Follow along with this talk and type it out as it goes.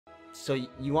So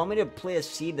you want me to play a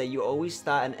seed that you always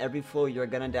thought on every floor you're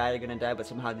gonna die, but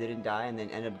somehow didn't die and then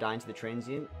end up dying to the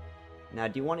transient? Now,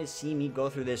 do you want to see me go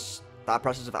through this thought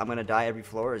process of I'm gonna die every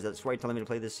floor? Is that why you're telling me to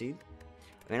play this seed?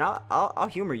 I mean, I'll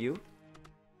humor you.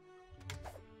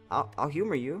 I'll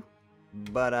humor you,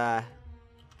 but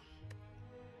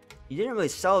you didn't really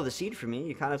sell the seed for me.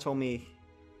 You kind of told me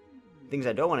things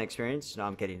I don't want to experience. No,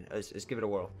 I'm kidding. Let's give it a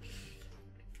whirl.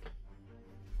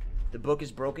 The book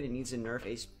is broken. It needs a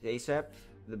nerf ASAP.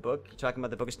 The book. You're talking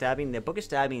about the Book of Stabbing. The Book of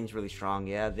Stabbing is really strong.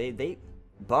 Yeah, they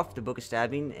buffed the Book of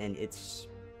Stabbing, and it's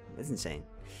insane.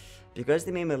 Because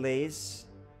they made melees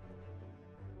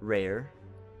rare,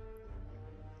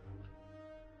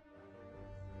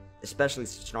 especially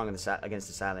strong in against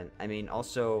the silent. I mean,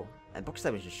 also, and Book of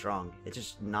Stabbing is just strong. It's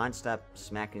just non-stop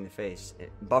smacking in the face.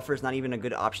 Buffer is not even a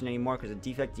good option anymore because the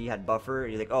defect you had buffer.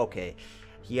 You're like, oh, okay,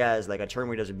 he has like a turn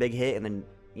where he does a big hit, and then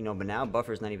but now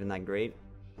buffer is not even that great.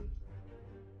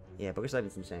 Yeah, Book of Stabbing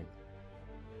is insane.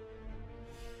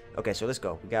 Okay, so let's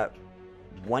go. We got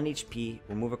 1 HP,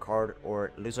 remove a card,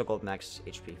 or lose a gold max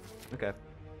HP. Okay.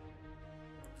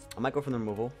 I might go for the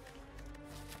removal.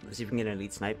 Let's see if we can get an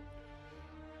elite snipe.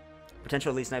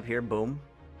 Potential elite snipe here, boom.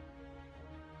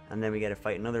 And then we gotta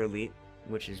fight another elite,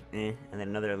 which is and then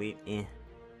another elite,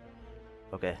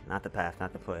 Okay, not the path,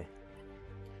 not the play.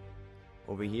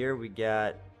 Over here we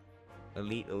got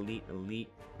elite.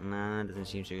 Nah, doesn't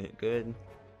seem too good.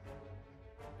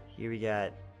 Here we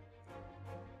got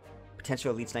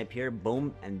potential elite snipe here,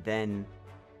 boom, and then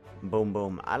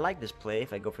boom. I like this play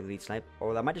if I go for the elite snipe,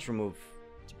 or I might just remove,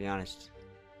 to be honest.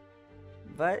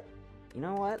 But you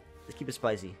know what? Let's keep it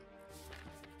spicy.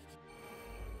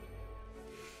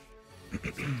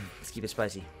 Let's keep it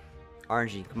spicy.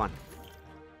 RNG, come on.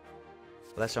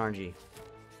 Less RNG.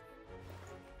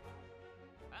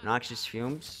 Noxious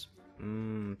fumes.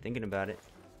 Thinking about it.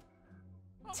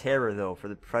 Terror though for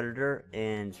the Predator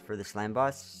and for the Slime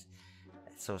Boss.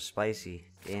 It's so spicy.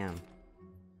 Damn.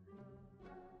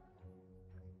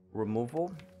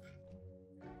 Removal.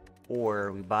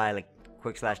 Or we buy like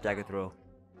quick slash dagger throw.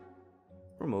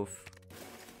 Remove.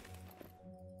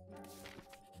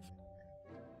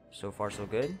 So far so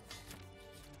good.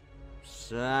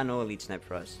 So no elite snipe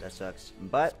for us. That sucks.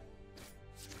 But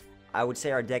I would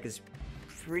say our deck is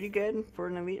pretty good for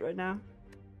an elite right now.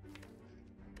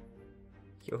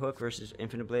 Kill Hook versus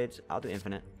Infinite Blades. I'll do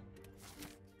Infinite.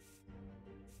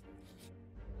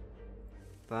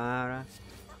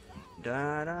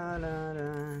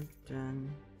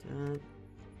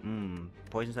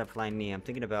 Poison type Flying Knee. I'm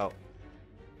thinking about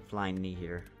Flying Knee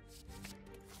here.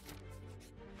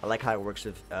 I like how it works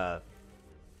with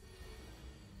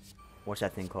what's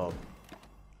that thing called?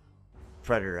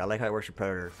 Predator. I like how it works with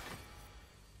Predator.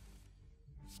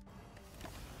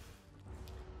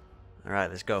 Alright,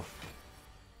 let's go.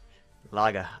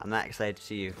 Laga, I'm not excited to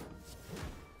see you.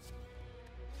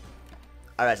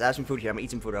 Alright, so I have some food here. I'm gonna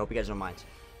eat some food. I hope you guys don't mind.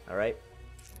 Alright?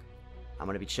 I'm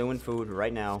gonna be chewing food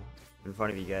right now in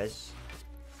front of you guys.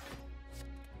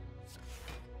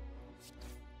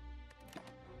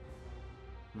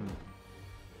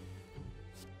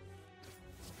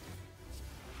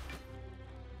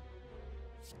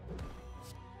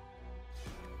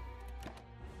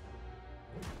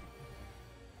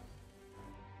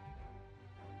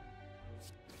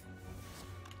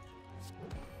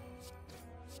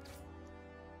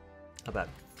 How about?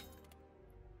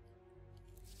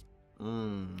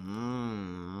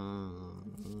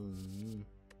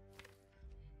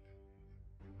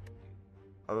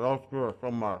 I love this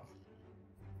so much.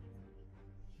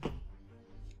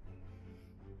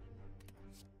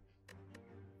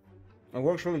 It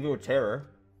works really good with Terror.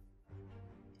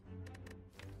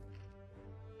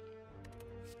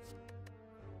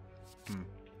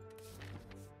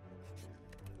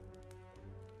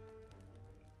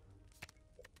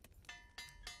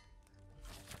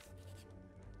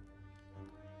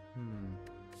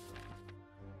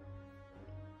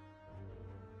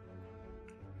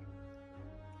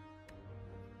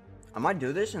 I might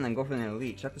do this and then go for the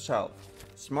elite. Check this out.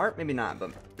 Smart? Maybe not,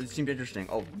 but it seems interesting.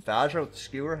 Oh, Vajra with the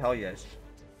skewer? Hell yes.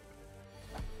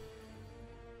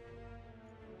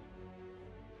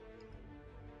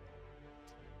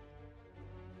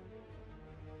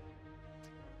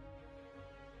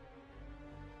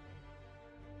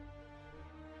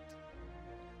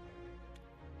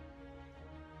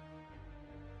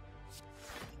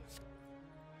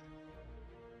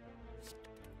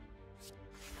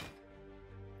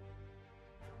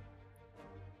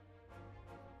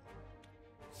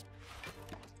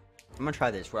 I'm gonna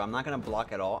try this where I'm not gonna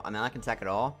block at all. I'm not gonna attack at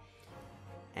all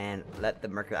and let the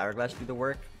Mercury Hourglass do the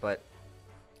work, but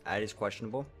that is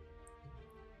questionable.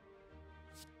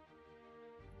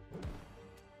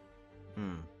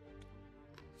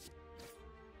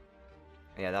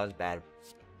 Yeah, that was bad.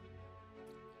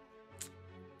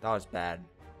 That was bad.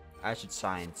 I should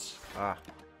science. Ah.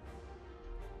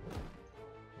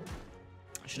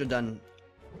 I should have done...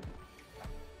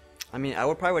 I mean, I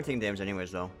would probably would take damage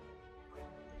anyways, though.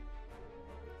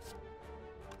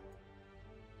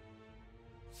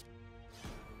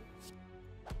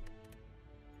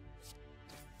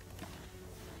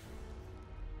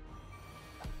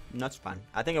 No, that's fine.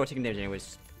 I think I would take damage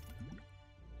anyways.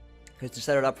 Because to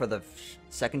set it up for the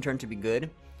second turn to be good,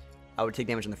 I would take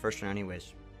damage in the first turn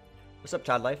anyways. What's up,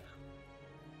 Child Life?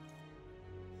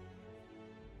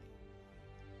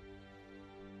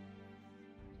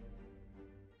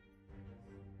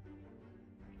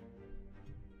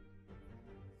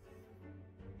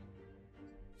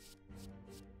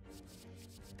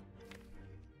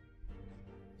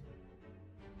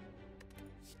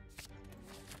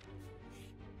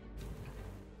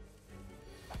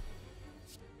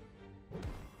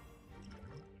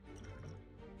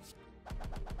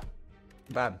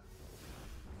 Bad.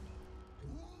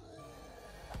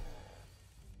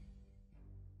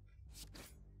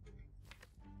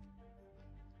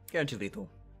 Guaranteed lethal.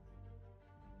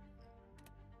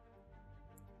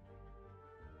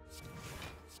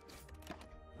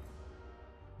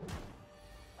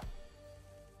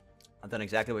 I've done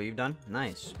exactly what you've done.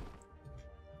 Nice.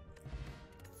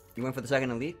 You went for the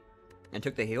second elite and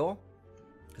took the heal?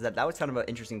 Because that was kind of an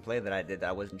interesting play that I did that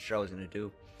I wasn't sure I was going to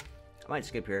do. I might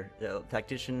skip here. The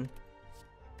tactician.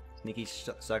 Sneaky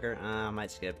sucker. I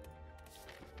might skip.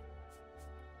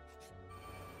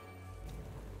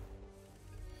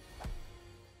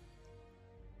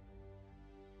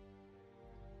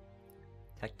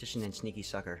 Tactician and sneaky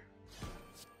sucker.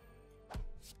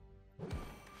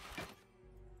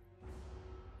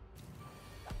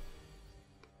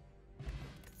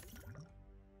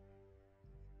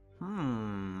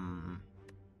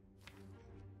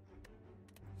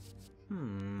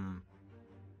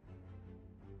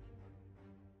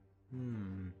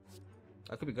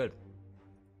 That could be good.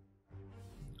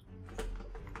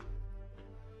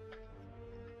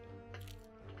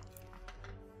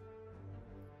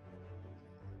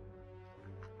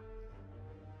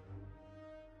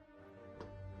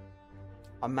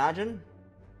 Imagine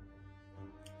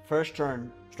first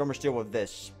turn Stormer Steel with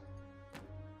this.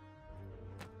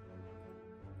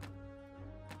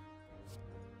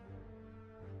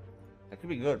 That could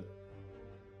be good.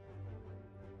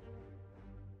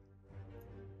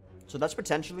 So that's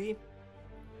potentially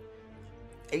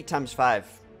 8 times 5,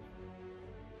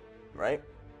 right?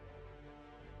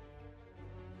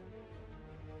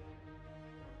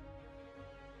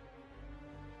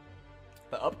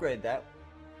 But upgrade that.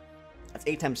 That's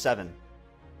 8 times 7.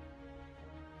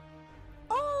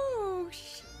 Oh,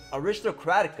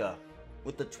 Aristocratica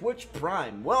with the Twitch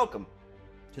Prime. Welcome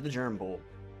to the Germ Bowl.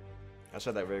 I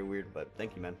said that very weird, but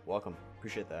thank you, man. Welcome.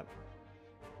 Appreciate that.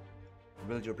 I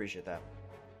really do appreciate that.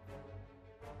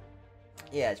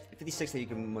 Yeah, it's 56 that you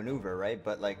can maneuver, right?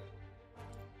 But, like,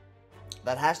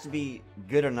 that has to be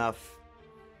good enough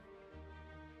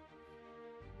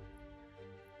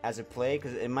as a play,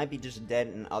 because it might be just dead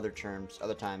in other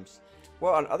times.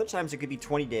 Well, on other times, it could be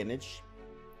 20 damage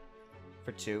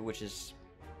for 2, which is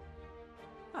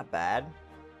not bad.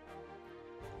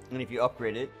 And if you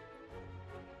upgrade it,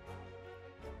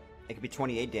 it could be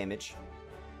 28 damage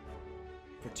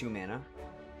for 2 mana,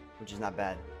 which is not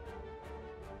bad.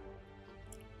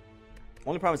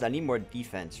 Only problem is I need more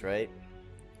defense, right?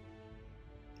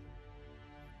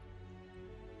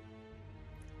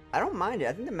 I don't mind it.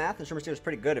 I think the math in Stormer Steel is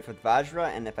pretty good. If with Vajra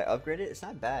and if I upgrade it, it's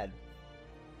not bad.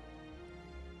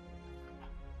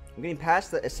 I'm getting past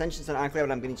the Ascensions and Enclave,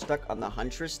 but I'm getting stuck on the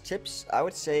Huntress tips. I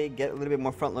would say get a little bit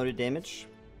more front-loaded damage.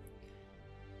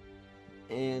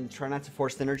 And try not to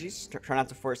force synergies. Try not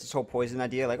to force this whole poison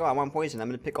idea. Like, oh, I want poison. I'm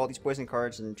going to pick all these poison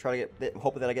cards and try to get,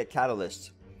 hope that I get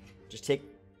Catalyst. Just take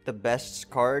the best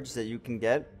cards that you can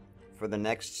get for the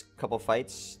next couple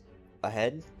fights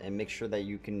ahead and make sure that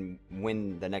you can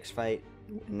win the next fight,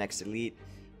 next elite,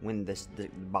 win the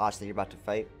boss that you're about to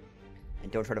fight,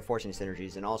 and don't try to force any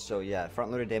synergies. And also, yeah,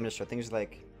 front-loaded damage, so things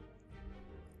like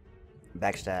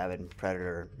Backstab and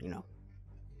Predator, you know,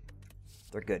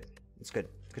 they're good. It's good.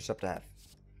 Good stuff to have.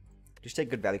 Just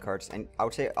take good value cards, and I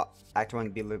would say Act 1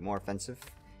 can be a little bit more offensive.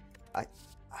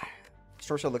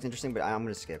 Storm Steel looks interesting, but I'm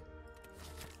going to skip.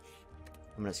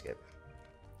 I'm going to skip.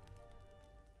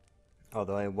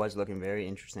 Although it was looking very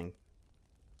interesting.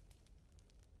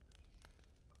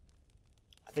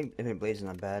 I think Infinite Blaze is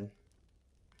not bad.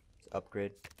 It's an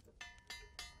upgrade.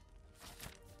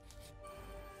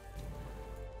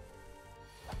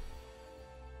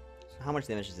 So how much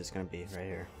damage is this going to be right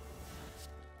here?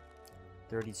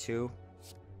 32.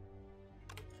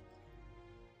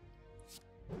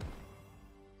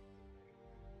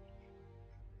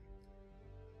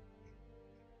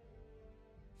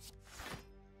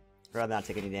 I'd rather not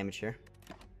take any damage here.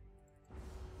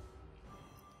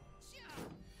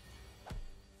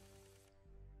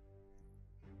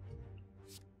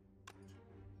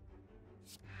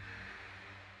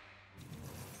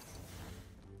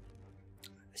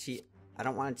 See, I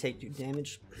don't want to take 2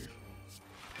 damage.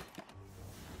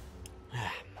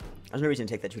 There's no reason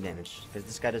to take that 2 damage, because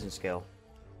this guy doesn't scale.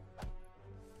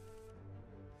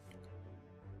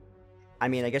 I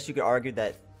mean, I guess you could argue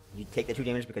that you take the 2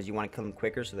 damage because you want to kill him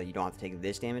quicker so that you don't have to take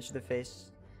this damage to the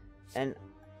face. And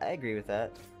I agree with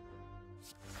that.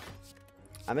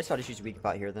 I miss how to use weak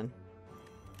spot here then.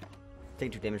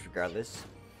 Take 2 damage regardless.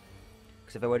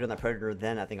 Because if I would have done that Predator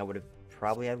then, I think I would have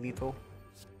probably had lethal.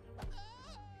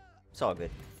 It's all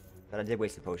good. But I did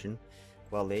waste the potion.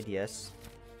 Well laid, yes.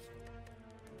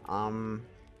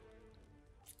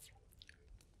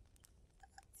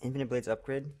 Infinite Blades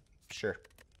upgrade? Sure.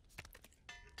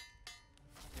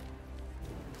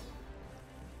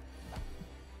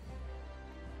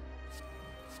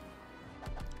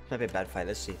 Might be a bad fight,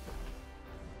 let's see.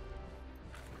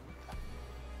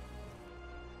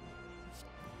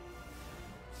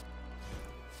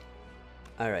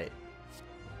 Alright.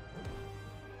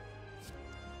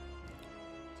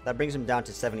 So that brings him down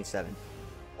to 77.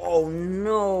 Oh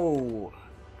no!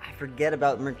 I forget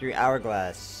about Mercury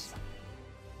Hourglass.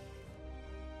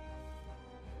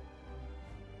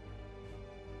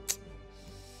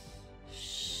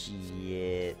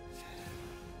 Shit.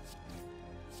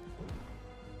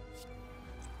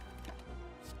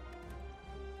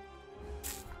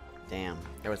 Damn,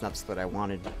 that was not the split I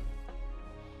wanted.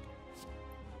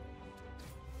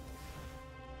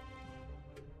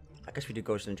 I guess we do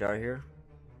Ghost in the Jar here.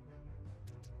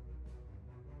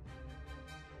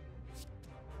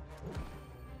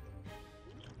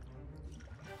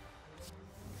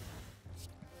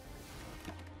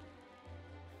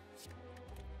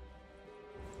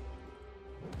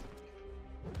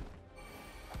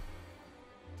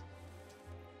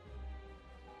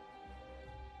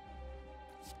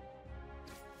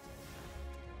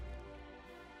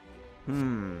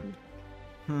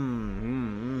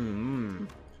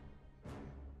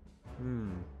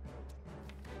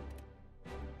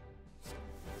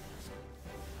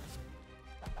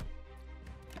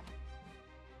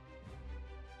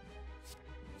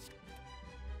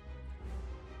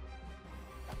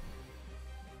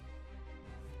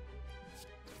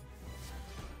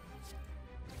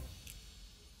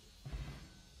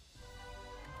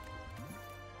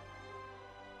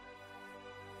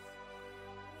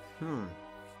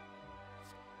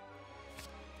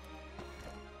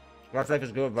 Last life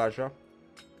is good, Vasha.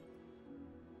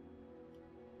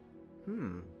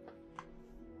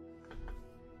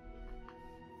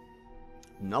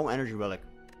 No energy relic.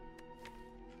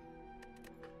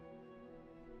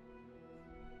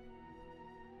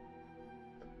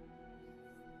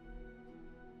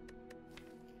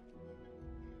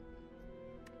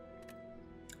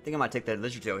 I think I might take that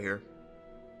lizard tail here.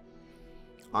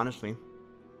 Honestly.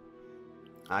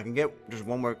 I can get just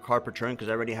 1 more card per turn because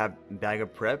I already have Bag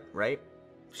of Prep, right?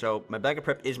 So my Bag of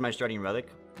Prep is my starting relic.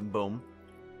 Boom.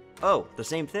 Oh, the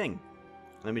same thing.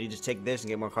 Let me just take this and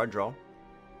get more card draw.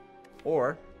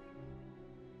 Or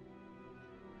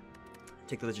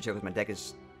take the lizard tail because my deck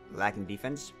is lacking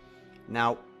defense.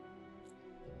 Now,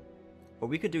 what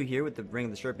we could do here with the Ring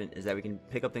of the Serpent is that we can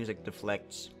pick up things like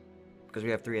Deflect because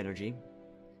we have 3 energy.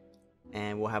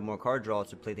 And we'll have more card draw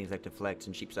to play things like Deflect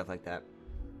and cheap stuff like that.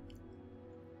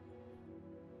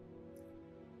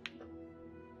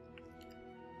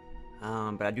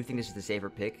 But I do think this is the safer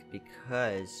pick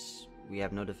because we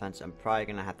have no defense. I'm probably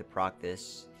going to have to proc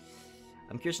this.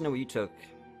 I'm curious to know what you took,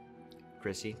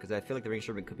 Chrissy, because I feel like the Ring of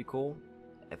Serpent could be cool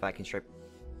if I can start,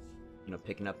 you know,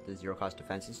 picking up the 0 cost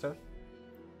defense and stuff.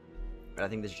 But I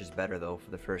think this is just better, though,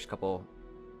 for the first couple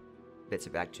bits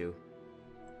of Act 2.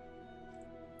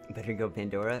 Better go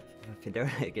Pandora.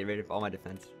 Pandora, get rid of all my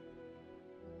defense.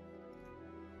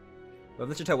 Well, if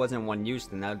Lizard Tail wasn't in 1 use,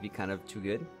 then that would be kind of too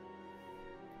good.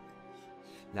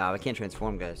 No, I can't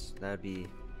transform, guys. That would be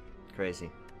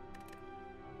crazy.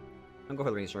 I'm going to go for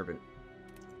the Ring of Serpent.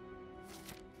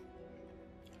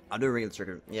 I'll do a Ring of the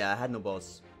Serpent. Yeah, I had no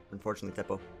balls, unfortunately,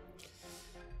 Teppo.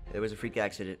 It was a freak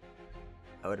accident.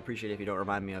 I would appreciate it if you don't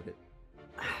remind me of it.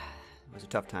 It was a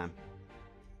tough time.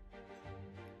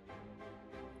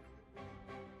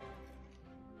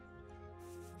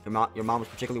 Your mom was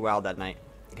particularly wild that night.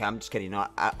 Okay, I'm just kidding. No,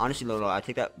 honestly, no, I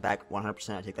take that back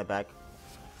 100%. I take that back.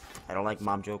 I don't like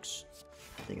mom jokes.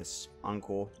 I think it's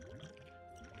uncool.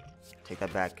 Take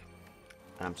that back.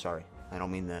 And I'm sorry. I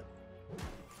don't mean that.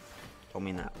 Don't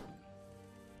mean that.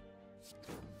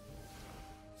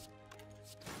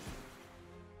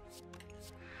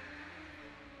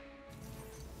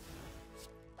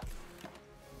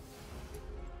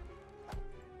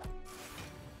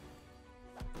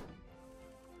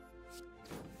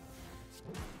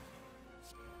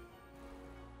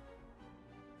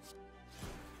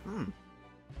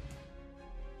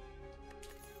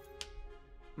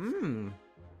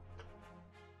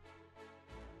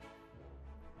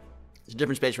 It's a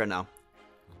different space right now.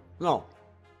 No.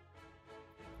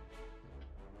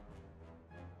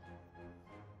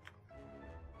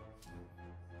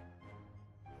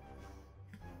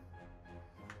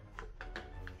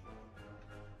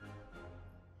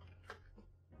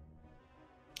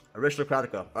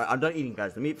 Aristocratica. Alright, I'm done eating,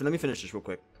 guys. Let me finish this real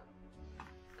quick.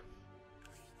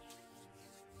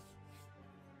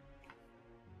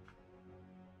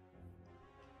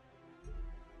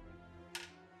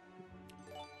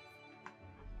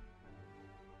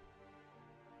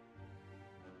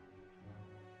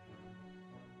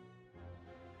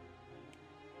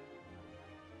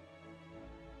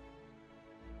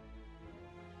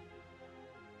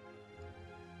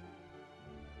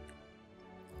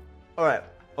 Alright,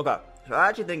 okay. So I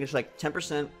actually think it's like 10%,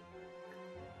 15%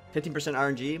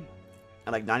 RNG, and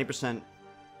like 90%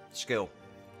 skill.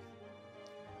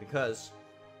 Because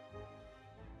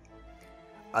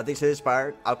I think Slay the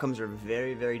Spire outcomes are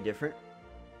very, very different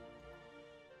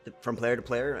from player to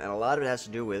player, and a lot of it has to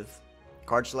do with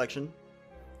card selection,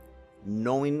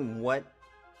 knowing what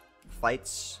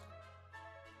fights,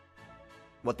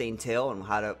 what they entail, and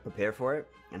how to prepare for it,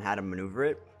 and how to maneuver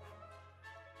it.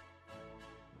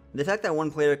 The fact that one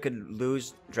player could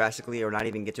lose drastically or not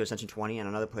even get to Ascension 20 and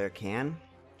another player can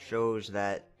shows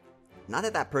that, not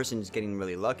that that person is getting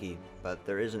really lucky, but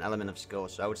there is an element of skill,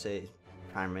 so I would say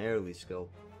primarily skill.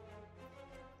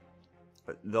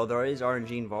 But though there is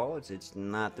RNG involved, it's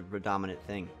not the predominant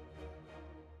thing.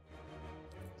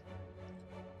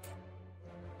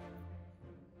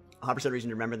 A 100% reason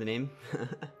to remember the name.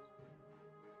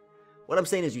 What I'm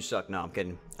saying is you suck. No, I'm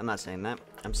kidding. I'm not saying that.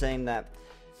 I'm saying that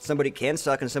somebody can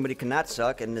suck and somebody cannot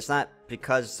suck, and it's not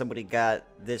because somebody got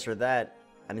this or that.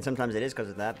 I mean, sometimes it is because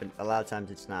of that, but a lot of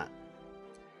times it's not.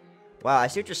 Wow, I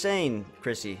see what you're saying,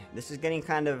 Chrissy. This is getting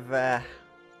kind of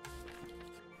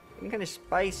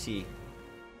spicy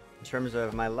in terms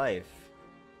of my life.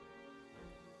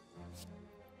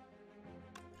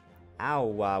 Ow,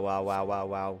 wow, wow, wow, wow,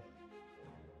 wow.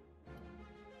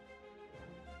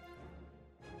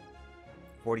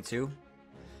 42?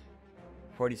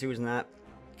 42 is not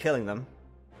killing them.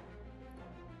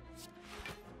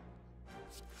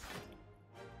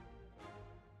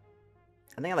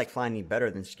 I think I like Flying Knee better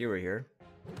than Skewer here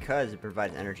because it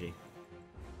provides energy.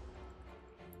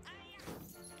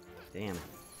 Damn.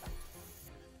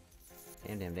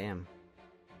 Damn, damn, damn.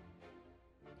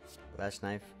 Last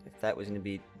knife, if that was going to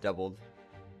be doubled,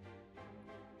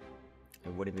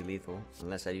 it wouldn't be lethal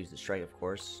unless I use the strike, of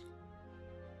course.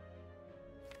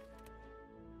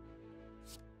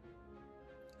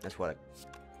 That's what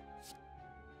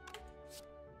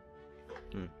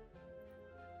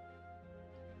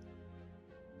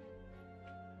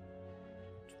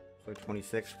So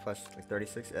 26 plus like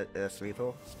 36, that's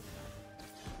lethal.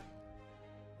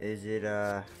 Is it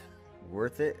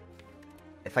worth it?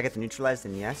 If I get to neutralize,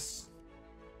 then yes.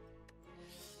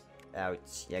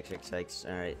 Ouch, yikes, yikes,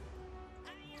 alright.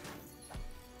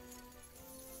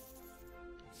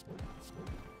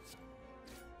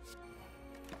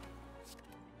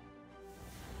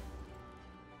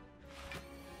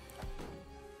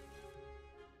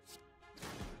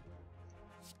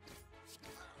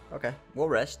 Okay, we'll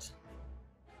rest.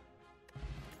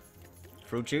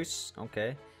 Fruit juice,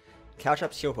 okay.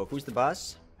 Caltrop Seal Hook, who's the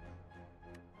boss?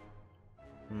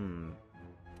 I'm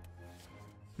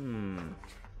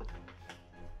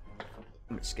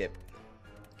gonna skip.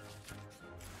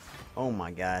 Oh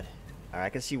my god. Alright, I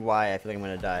can see why I feel like I'm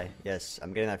gonna die. Yes,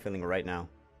 I'm getting that feeling right now.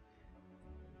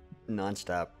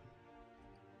 Non-stop.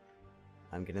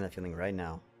 I'm getting that feeling right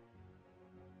now.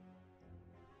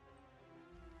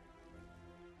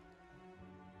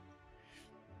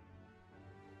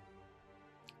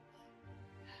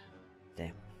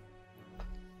 Damn.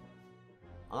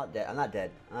 I'm not dead. I'm not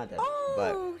dead. I'm not dead. Oh,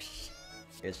 but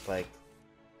it's like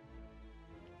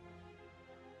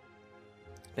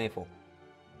painful.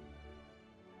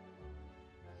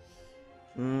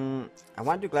 I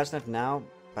want to do Glass Knife now,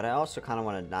 but I also kind of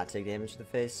want to not take damage to the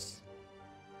face.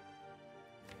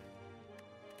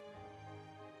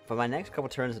 For my next couple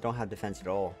turns, I don't have defense at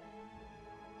all.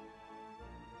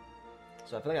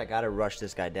 So I feel like I gotta rush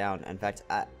this guy down. In fact,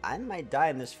 I might die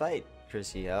in this fight,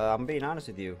 Chrissy. I'm being honest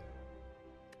with you.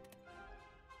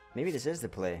 Maybe this is the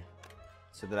play.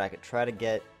 So that I could try to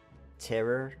get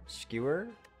Terror Skewer.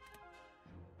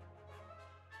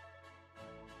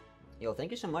 Yo,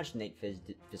 thank you so much, Nate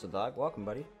Fizzledog. Welcome,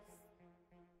 buddy.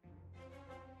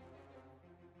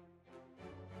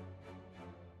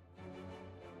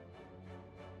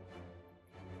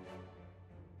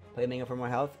 Play Mango for more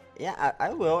health? Yeah,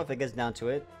 I will if it gets down to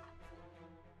it.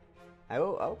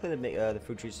 I'll play the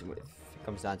food trees if it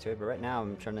comes down to it. But right now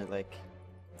I'm trying to like.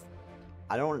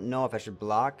 I don't know if I should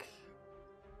block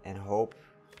and hope.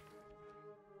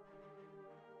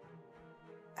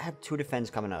 I have 2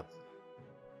 defense coming up.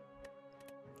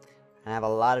 And I have a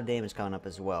lot of damage coming up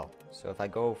as well. So if I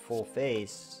go full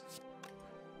face,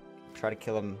 try to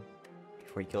kill him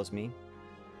before he kills me.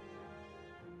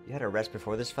 You had a rest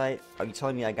before this fight? Are you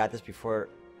telling me I got this before?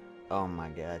 Oh my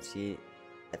god, see.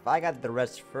 If I got the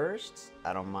rest first,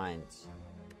 I don't mind.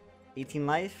 18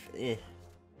 life? Eh.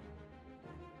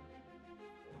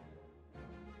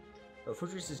 But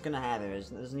Futris is gonna happen. It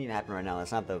doesn't need to happen right now.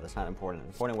 That's not important.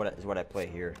 Important is what I play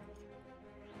here.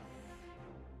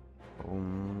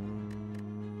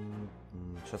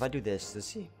 So if I do this, let's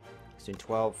see. It's doing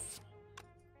 12.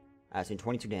 It's doing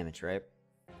 22 damage, right?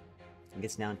 It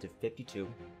gets down to 52.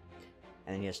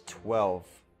 And then he has 12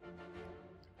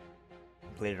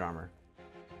 plated armor.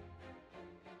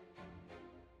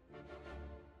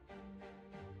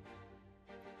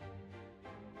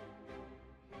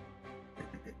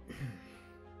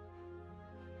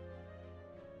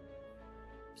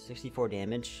 $64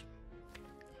 damage.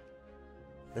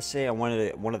 Let's say on one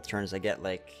of the turns I get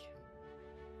like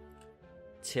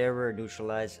Terror,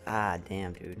 neutralize. Ah,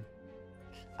 damn, dude.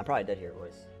 I'm probably dead here,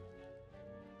 boys.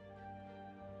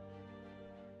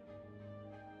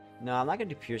 No, I'm not gonna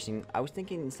do piercing. I was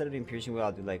thinking instead of doing piercing,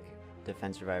 I'll do like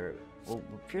defense survivor. Well,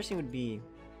 piercing would be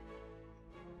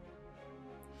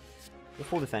the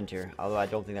full defend here. Although I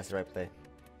don't think that's the right play.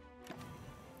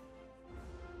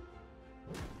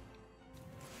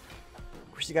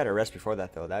 Of course, you got to rest before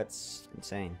that though. That's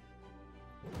insane.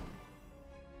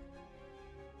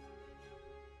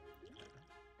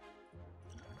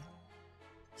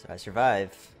 So I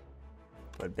survive,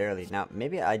 but barely. Now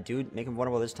maybe I do make him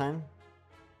vulnerable this time.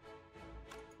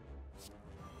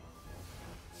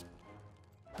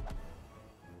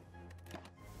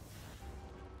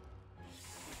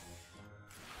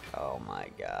 Oh my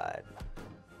god.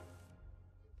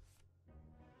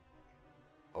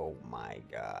 Oh my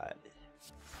god.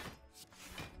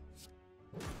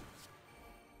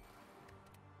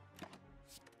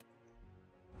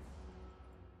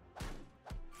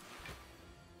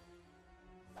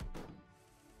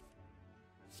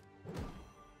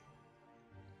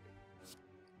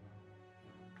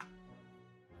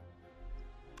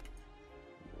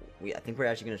 I think we're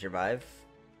actually gonna survive.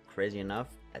 Crazy enough,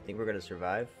 I think we're gonna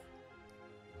survive.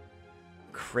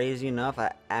 Crazy enough,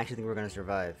 I actually think we're gonna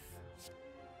survive.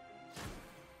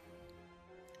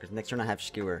 Because next turn I have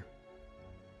Skewer.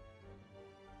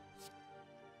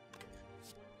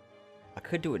 I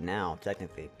could do it now,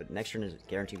 technically, but next turn is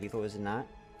guaranteed lethal, is it not?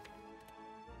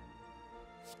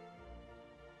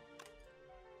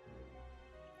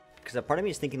 Because a part of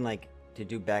me is thinking like to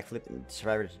do backflip and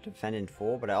survivor to defend in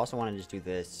full, but I also want to just do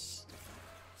this.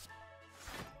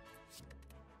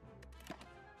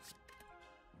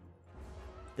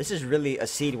 This is really a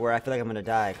seed where I feel like I'm gonna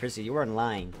die. Chrissy, you weren't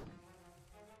lying.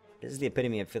 This is the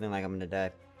epitome of feeling like I'm gonna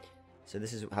die. So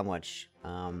this is how much?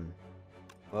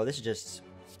 Well, this is just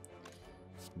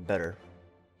better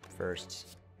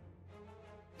first.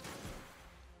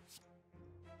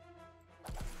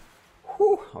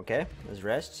 Whew, okay, let's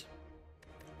rest.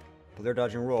 Blur,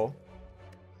 dodge, and roll.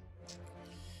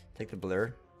 Take the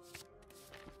blur.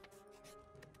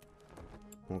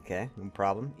 Okay, no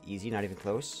problem. Easy, not even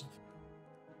close.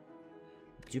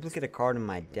 Duplicate a card in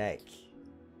my deck.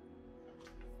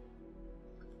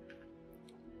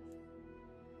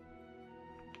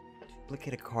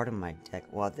 Duplicate a card in my deck.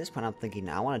 Well, at this point, I'm thinking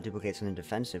I want to duplicate something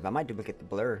defensive. I might duplicate the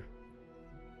blur.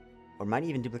 Or might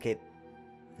even duplicate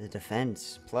the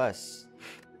defense plus.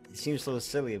 It seems so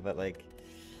silly, but like.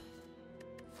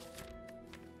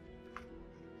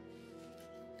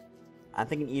 I'm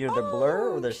thinking either the blur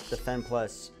or the defend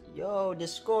plus. Yo,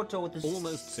 Discoto with this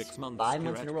almost 6 months. 5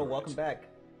 months in a row. Welcome back.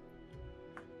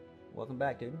 Welcome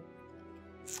back, dude.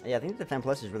 Yeah, I think the defend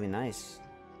plus is really nice.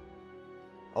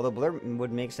 Although blur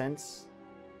would make sense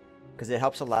because it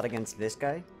helps a lot against this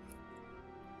guy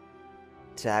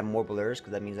to have more blurs,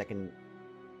 because that means I can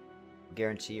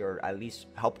guarantee, or at least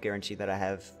help guarantee, that I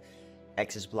have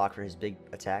X's block for his big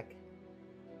attack.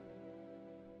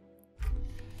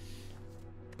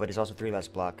 but it's also 3 less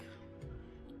block.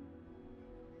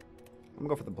 I'm gonna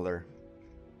go for the blur.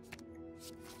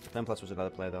 10 plus was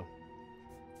another play though.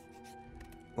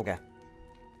 Okay.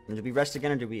 And do we rest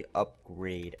again or do we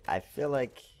upgrade? I feel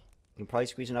like we can probably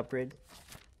squeeze an upgrade.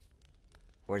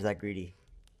 Or is that greedy?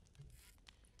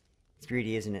 It's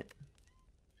greedy, isn't it?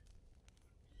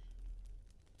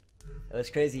 It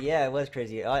was crazy. Yeah, it was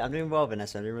crazy. I'm doing well,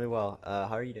 Vanessa. I'm doing really well.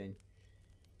 How are you doing?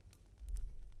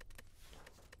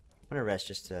 I'm gonna rest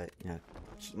just to, you know,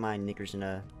 keep my knickers in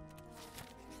a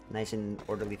nice and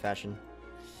orderly fashion.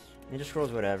 Ninja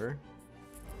scrolls, whatever.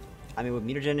 I mean, with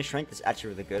mutagen and strength, it's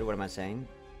actually really good. What am I saying?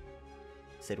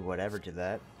 Said whatever to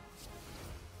that.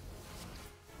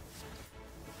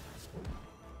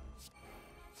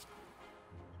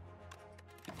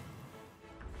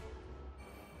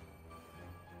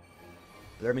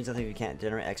 Blur means nothing if you can't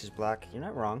generate X's block. You're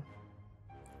not wrong.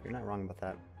 You're not wrong about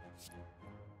that.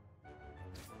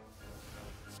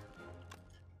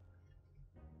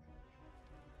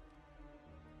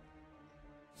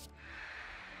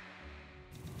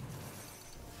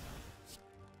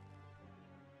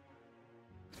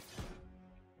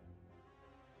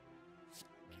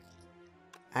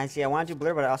 I see, I want to do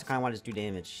blur, but I also kind of want to do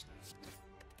damage.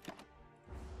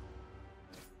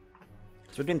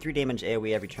 So we're doing 3 damage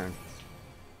AoE every turn.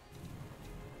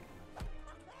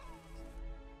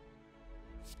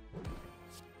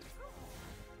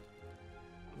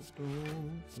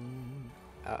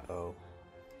 Uh-oh.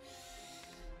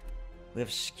 We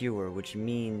have Skewer, which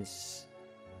means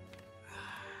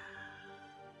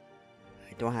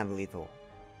I don't have lethal.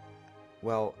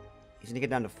 Well, he's gonna get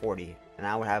down to 40, and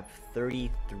I would have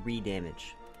 33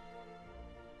 damage.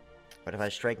 But if I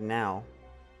strike now,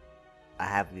 I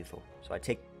have lethal. So I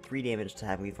take 3 damage to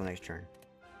have lethal next turn.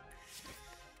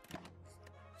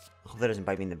 Hope that doesn't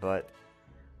bite me in the butt.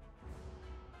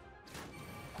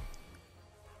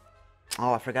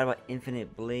 Oh, I forgot about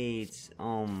infinite blades.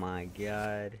 Oh my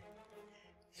god.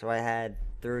 So I had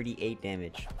 38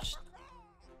 damage.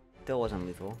 Still wasn't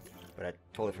lethal, but I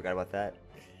totally forgot about that.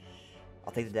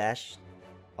 I'll take the dash.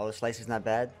 Oh, the slice is not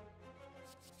bad.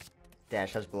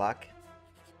 Dash has block.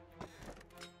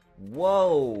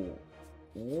 Whoa!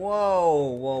 Whoa!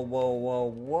 Whoa! Whoa! Whoa!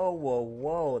 Whoa! Whoa!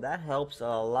 Whoa! That helps a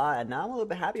lot. And now I'm a little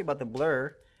bit happy about the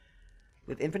blur.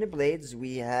 With infinite blades,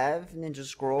 we have Ninja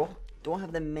Scroll. Don't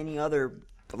have that many other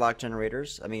block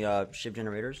generators. I mean, shiv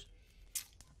generators.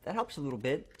 That helps a little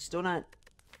bit. Still not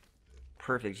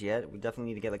perfect yet. We definitely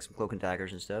need to get like some cloak and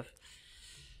daggers and stuff.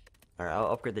 Alright,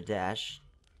 I'll upgrade the dash.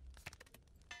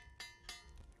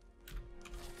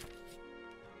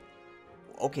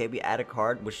 Okay, we add a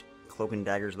card, which cloak and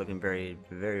dagger is looking very,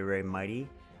 very, very mighty.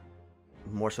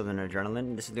 More so than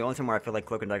adrenaline. This is the only time where I feel like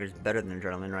cloak and dagger is better than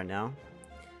adrenaline right now.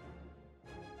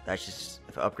 That's just,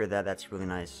 if I upgrade that, that's really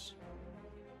nice.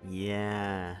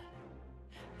 Yeah.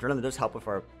 Adrenaline does help with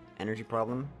our energy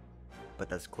problem, but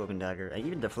that's cloak and dagger. And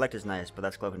even deflect is nice, but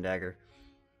that's cloak and dagger.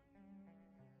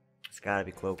 It's gotta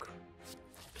be cloak.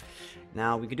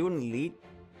 Now we could do an elite,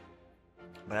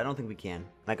 but I don't think we can.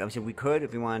 Like I said, we could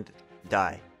if we wanted to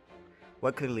die.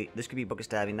 What could elite? This could be Book of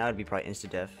Stabbing. That would be probably insta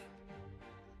death.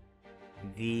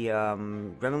 The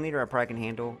Gremlin Leader I probably can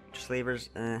handle. Slavers,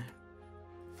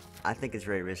 I think it's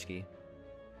very risky.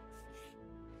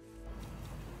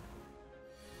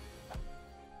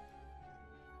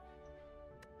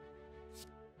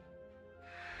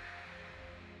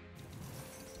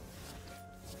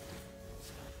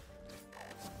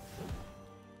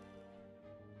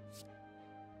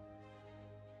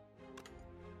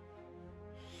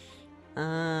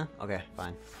 Okay,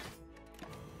 fine.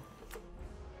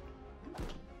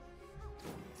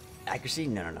 Accuracy?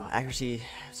 No. Accuracy.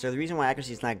 So the reason why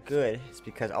accuracy is not good is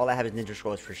because all I have is Ninja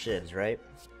Scrolls for shivs, right?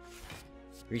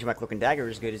 The reason why Cloak and Dagger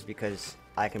is good is because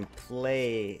I can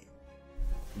play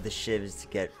the shivs to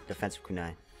get defensive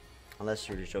kunai. Unless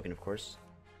you're just joking, of course.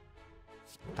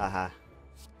 Haha.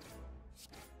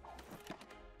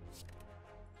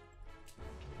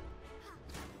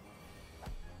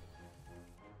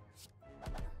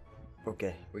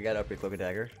 Okay, we gotta upgrade Cloak and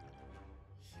Dagger.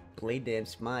 Blade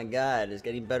Dance, my god, it's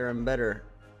getting better and better.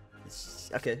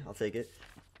 Okay, I'll take it.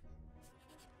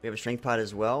 We have a Strength Pot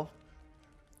as well.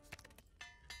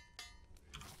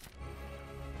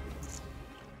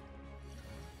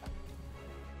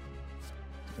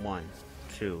 One,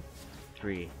 two,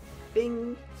 three,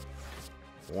 bing!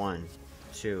 1,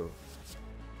 2,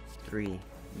 3,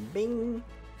 bing!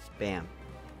 Bam.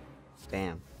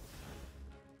 Bam.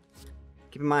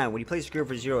 Keep in mind, when you play Skewer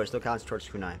for 0, it still counts towards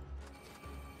kunai.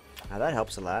 Now that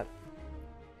helps a lot.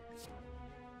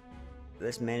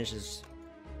 This manages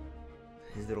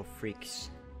his little freaks.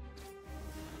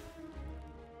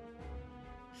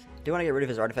 Do want to get rid of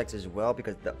his artifacts as well,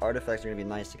 because the artifacts are going to be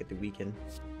nice to get the weaken.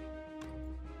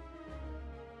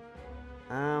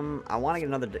 I want to get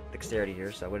another dexterity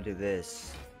here, so I'm going to do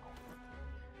this.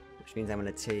 Which means I'm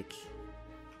going to take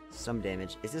some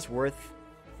damage. Is this worth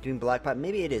doing Black Pot?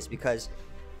 Maybe it is, because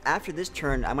after this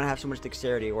turn, I'm going to have so much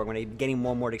dexterity, or I'm going to be getting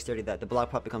more and more dexterity, that the Block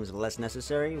Pot becomes less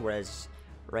necessary, whereas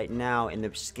right now, in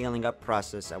the scaling up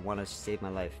process, I want to save my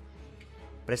life.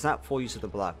 But it's not full use of the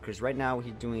block, because right now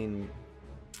he's doing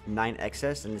 9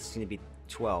 excess, and this is going to be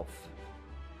 12.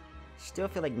 Still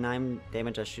feel like 9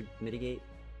 damage I should mitigate.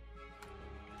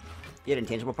 You had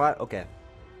Intangible Pot? Okay.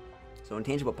 So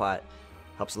Intangible Pot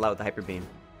helps a lot with the Hyper Beam.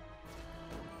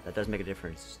 That does make a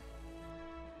difference.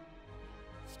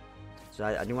 So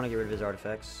I do want to get rid of his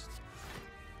artifacts.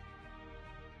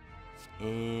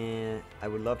 And I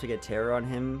would love to get Terror on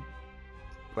him,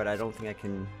 but I don't think I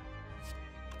can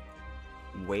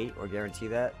wait or guarantee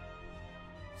that.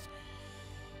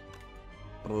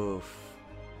 Oof.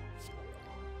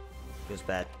 Feels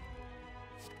bad.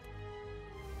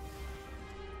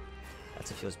 That's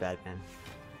a feels bad, man.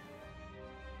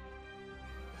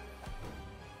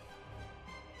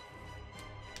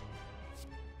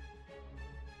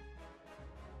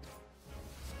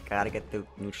 Gotta get the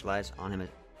neutralize on him as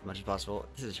much as possible.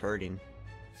 This is hurting.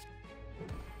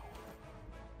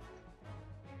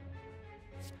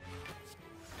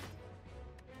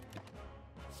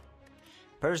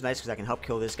 Prayer's nice because I can help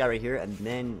kill this guy right here and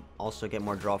then also get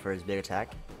more draw for his big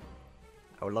attack.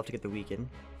 I would love to get the weaken.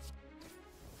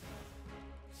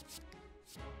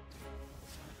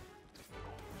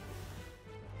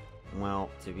 Well,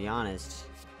 to be honest,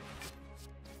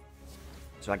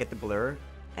 so I get the blur,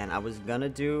 and I was gonna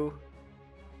do.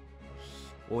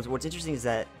 What's interesting is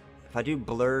that if I do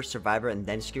blur, survivor, and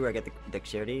then skewer, I get the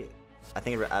dexterity. I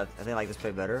think I like this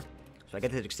play better. So I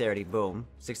get the dexterity, boom,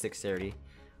 6 dexterity.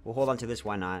 We'll hold on to this,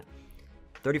 why not?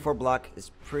 34 block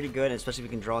is pretty good, especially if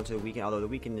we can draw into the weaken. Although the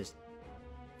weaken is,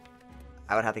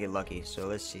 I would have to get lucky. So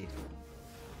let's see.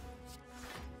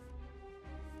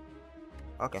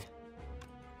 Okay.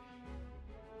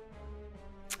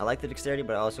 I like the dexterity,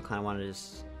 but I also kind of want to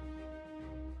just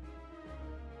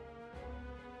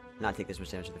not take this much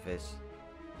damage to the face.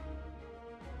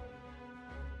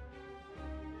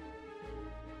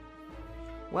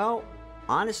 Well,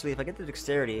 honestly, if I get the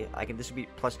dexterity, this would be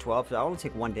plus 12, so I'll only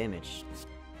take 1 damage.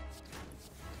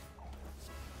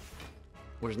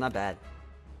 Which is not bad.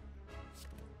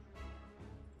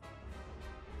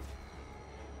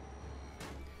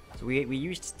 So we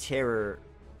used Terror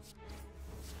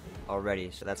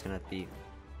already, so that's gonna be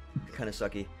kind of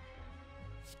sucky.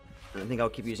 And I think I'll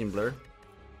keep using Blur.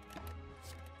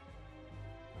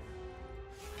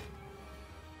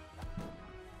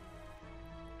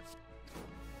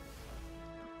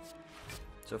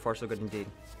 So far, so good indeed.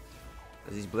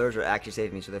 Because these blurs are actually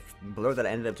saving me. So the blur that I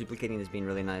ended up duplicating is being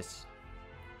really nice.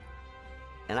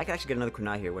 And I can actually get another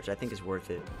kunai here, which I think is worth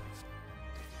it.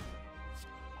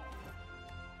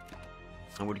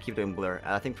 I'm going to keep doing blur.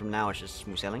 I think from now it's just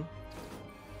smooth sailing.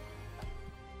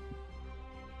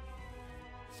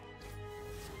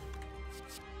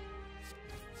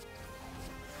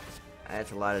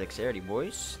 That's a lot of dexterity,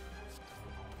 boys.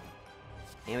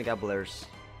 And we got blurs.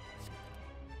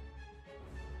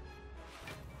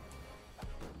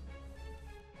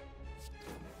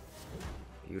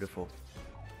 Beautiful.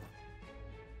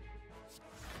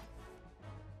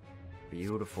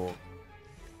 Beautiful.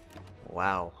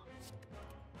 Wow.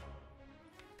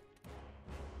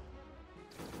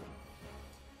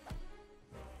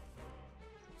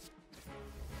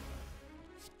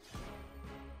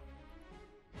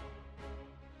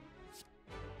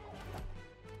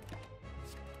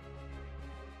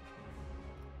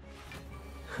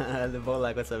 The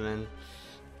Bolak, what's up, man?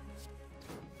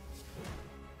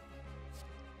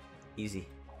 Easy.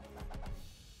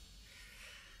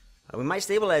 We might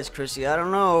stabilize, Chrissy. I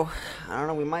don't know.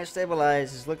 We might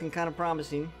stabilize. It's looking kind of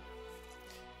promising.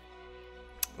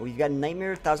 We've got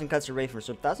Nightmare, 1,000 Cuts away from.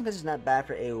 So 1,000 Cuts is not bad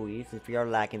for AoE, since we are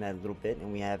lacking that a little bit,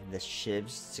 and we have the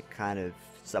shivs to kind of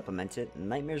supplement it.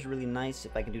 Nightmare is really nice.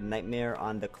 If I can do Nightmare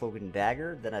on the Cloak and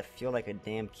Dagger, then I feel like a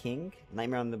damn king.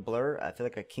 Nightmare on the Blur, I feel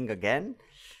like a king again.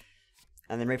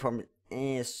 And then Reform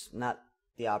is not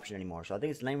the option anymore. So I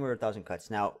think it's Nightmare or 1,000 Cuts.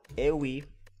 Now, AoE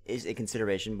is a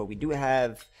consideration, but we do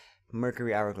have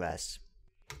Mercury Hourglass.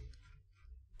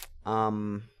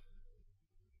 And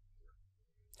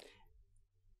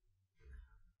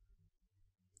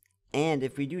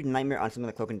if we do Nightmare on something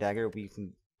like Cloak and Dagger, we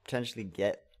can potentially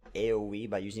get AoE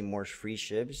by using more free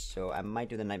shivs. So I might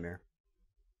do the Nightmare.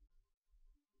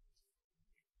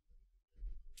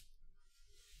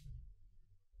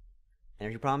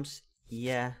 Energy problems?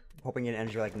 Yeah. Hoping to get an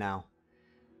energy relic now.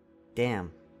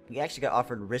 Damn. We actually got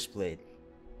offered Wristblade.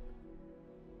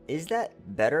 Is that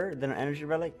better than an energy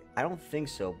relic? I don't think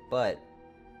so, but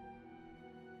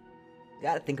you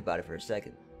gotta think about it for a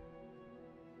second.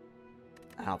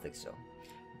 I don't think so.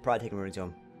 Probably taking Ruined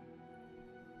Tome.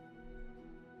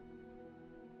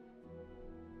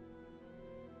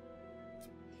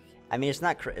 I mean, it's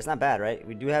not bad, right?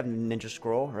 We do have Ninja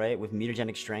Scroll, right, with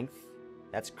Mutagenic Strength.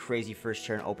 That's crazy first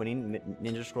turn opening.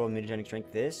 Ninja Scroll, Mutagenic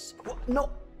Strength. This. Oh, no.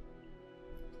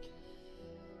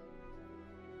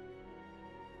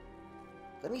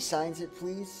 Let me sign it,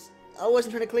 please. I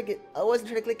wasn't trying to click it. I wasn't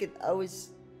trying to click it. I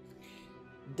was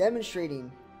demonstrating.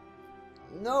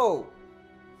 No.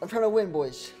 I'm trying to win,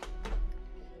 boys.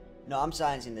 No, I'm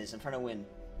silencing this. I'm trying to win.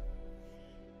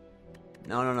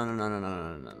 No.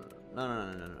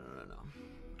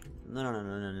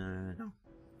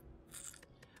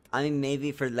 I mean,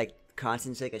 maybe for like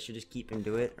content's sake, I should just keep and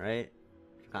do it, right?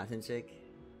 For content's sake.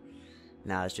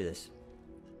 Nah, let's do this.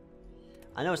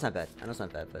 I know it's not bad. I know it's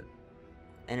not bad, but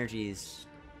energy is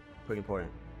pretty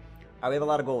important. Alright, we have a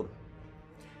lot of gold.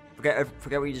 Forget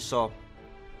what you just saw.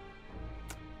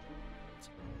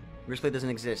 Wristblade doesn't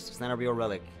exist. It's not a real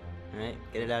relic. Alright?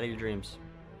 Get it out of your dreams.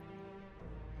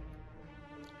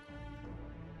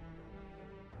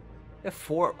 We have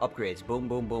 4 upgrades. Boom,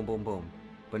 boom, boom, boom, boom.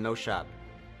 But no shop.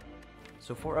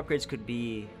 So 4 upgrades could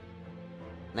be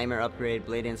Nightmare upgrade,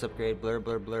 Blade Dance upgrade, Blur,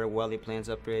 Blur, Blur, Welly Plans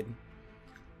upgrade.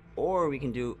 Or we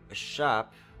can do a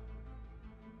shop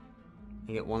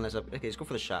and get 1 less up. Okay, let's go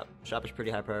for the shop. Shop is pretty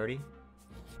high priority.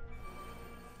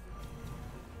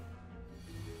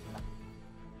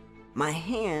 My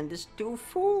hand is too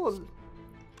full.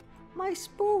 My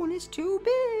spoon is too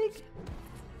big.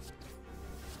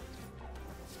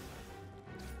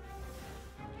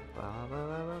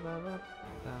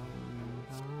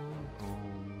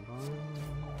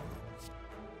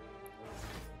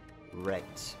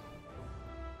 Right.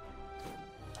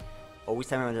 Always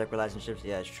time around deck relationships.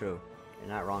 Yeah, it's true. You're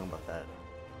not wrong about that.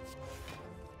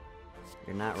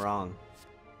 You're not wrong.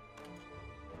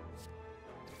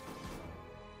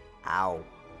 Ow.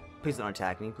 Please don't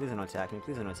attack me. Please don't attack me.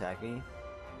 Please don't attack me.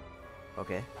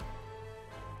 Okay.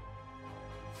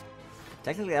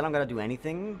 Technically, I don't gotta do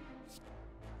anything.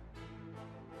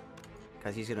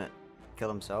 Because he's gonna kill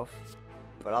himself.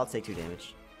 But I'll take 2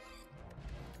 damage.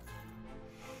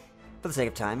 For the sake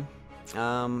of time.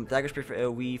 Dagger Spray for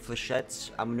AoE, Flechettes,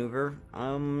 Outmaneuver.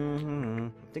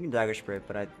 I'm thinking Dagger Spray,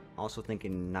 but I'm also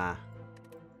thinking, nah. I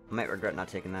might regret not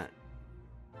taking that.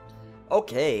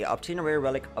 Okay, obtain a rare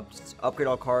relic, upgrade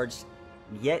all cards,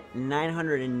 get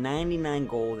 999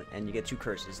 gold, and you get 2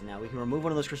 curses. Now, we can remove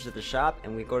one of those curses at the shop,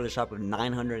 and we go to the shop with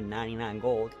 999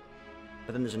 gold.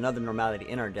 But then there's another normality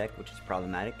in our deck, which is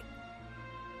problematic.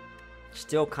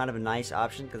 Still kind of a nice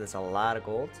option, because it's a lot of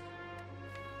gold.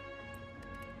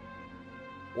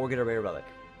 Or get a rare relic.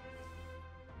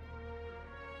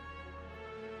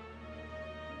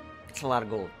 It's a lot of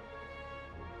gold.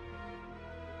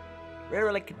 Rare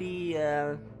relic could be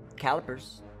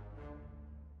calipers.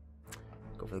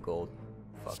 Go for the gold.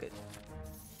 Fuck it.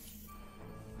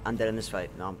 I'm dead in this fight.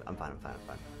 No, I'm fine. I'm fine. I'm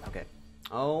fine. Okay.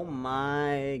 Oh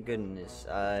my goodness.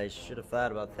 I should have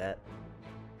thought about that.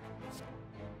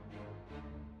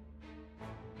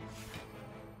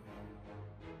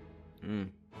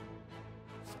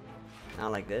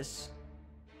 Not like this.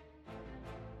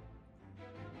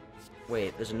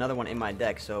 Wait, there's another one in my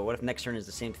deck, so what if next turn is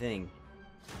the same thing?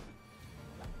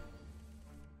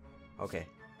 Okay.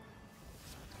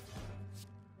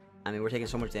 I mean, we're taking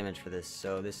so much damage for this,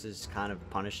 so this is kind of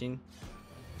punishing.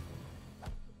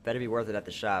 Better be worth it at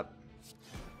the shop.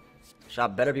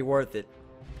 Shop better be worth it.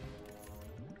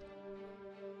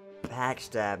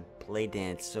 Backstab, Blade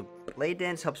Dance. So Blade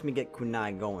Dance helps me get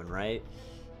Kunai going, right?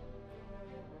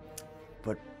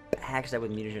 But backstab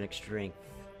with Mutagenic Strength.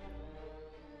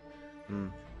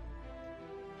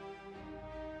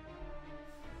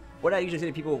 What I usually say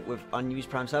to people with unused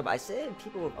Prime Sub, I say to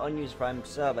people with unused Prime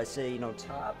Sub, I say, you know,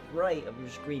 top right of your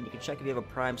screen, you can check if you have a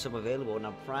Prime Sub available.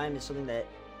 Now, Prime is something that,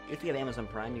 if you have Amazon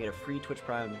Prime, you get a free Twitch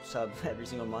Prime Sub every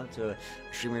single month to a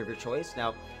streamer of your choice.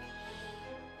 Now,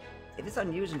 if it's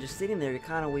unused and just sitting there, you're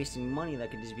kind of wasting money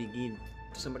that could just be given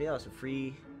to somebody else, a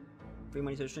free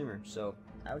money to a streamer. So,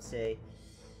 I would say,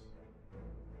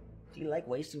 do you like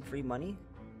wasting free money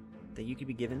that you could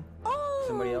be given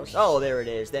somebody else? Oh, there it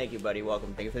is. Thank you, buddy.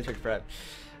 Welcome. Thank you for the Twitch Prime.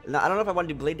 Now, I don't know if I want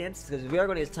to do Blade Dance, because we are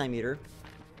going to get Time Eater.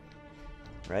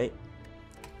 Right?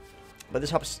 But this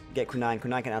helps get Kunai, and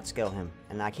Kunai can outscale him.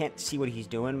 And I can't see what he's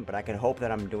doing, but I can hope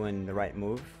that I'm doing the right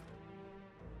move.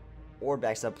 Or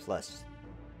backstab plus.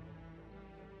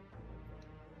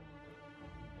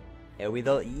 AoE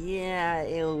though? Yeah,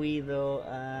 AoE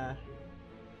though.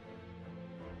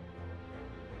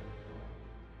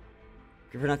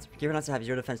 Give her not to have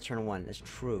 0 defense turn 1. That's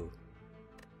true.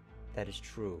 That is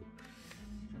true.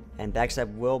 And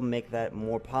backstab will make that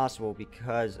more possible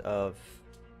because of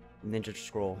Ninja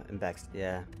Scroll and backstab.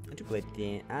 Yeah. I do Blade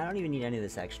Dance. I don't even need any of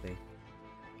this actually.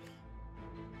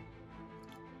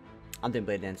 I'm doing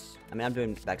Blade Dance. I mean, I'm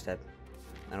doing backstab.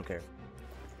 I don't care.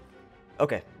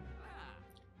 Okay.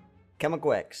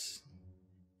 Chemical X.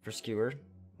 For Skewer.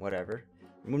 Whatever.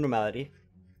 Remove Normality.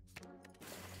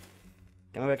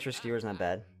 Chemical X for Skewer is not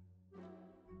bad.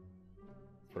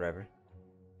 Whatever.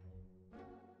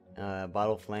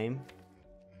 Bottle Flame.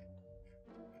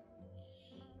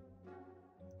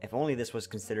 If only this was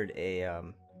considered a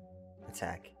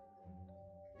attack.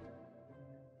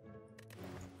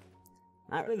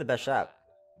 Not really the best shot.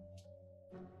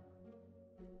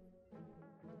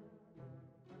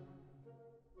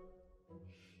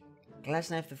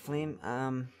 Glass Knife to Flame. I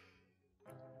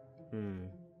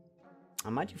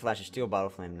might do Flash of Steel, Bottle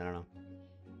Flame. I don't know.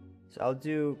 So I'll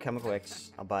do Chemical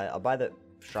X. I'll buy the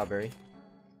strawberry.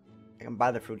 I can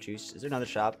buy the fruit juice. Is there another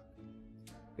shop?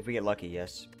 If we get lucky,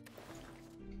 yes.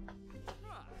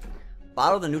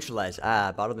 Bottle the Neutralize.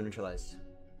 Bottle the Neutralize.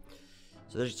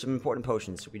 So there's some important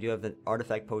potions. We do have the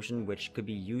Artifact Potion, which could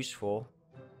be useful.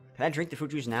 Can I drink the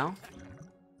fruit juice now?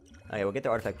 Okay, we'll get the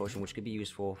Artifact Potion, which could be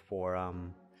useful for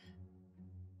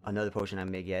another potion I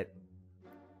may get.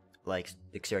 Like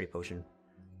Dexterity Potion.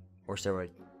 Or Steroid.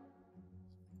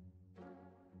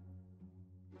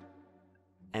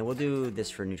 And we'll do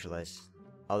this for Neutralize.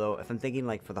 Although, if I'm thinking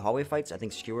like for the hallway fights, I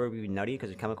think Skewer would be nutty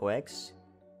because of Chemical X.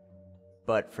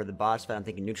 But for the boss fight, I'm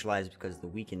thinking Neutralize because the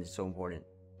Weaken is so important.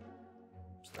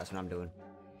 So that's what I'm doing.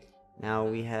 Now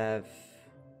we have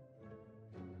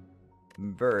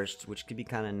Burst, which could be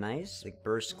kind of nice. Like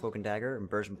Burst Cloak and Dagger and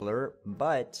Burst Blur.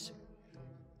 But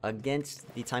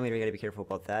against the Time Eater, you gotta be careful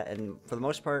about that. And for the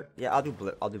most part, yeah, I'll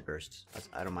do Burst.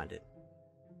 I don't mind it.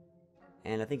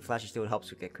 And I think Flash of Steel helps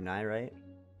with get Kunai, right?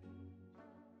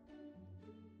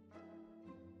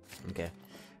 Okay.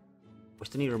 We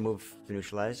still need to remove the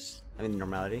Neutralize. I mean, the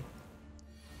Normality.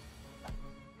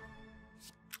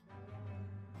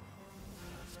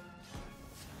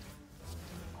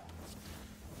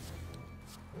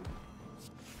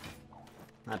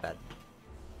 Not bad.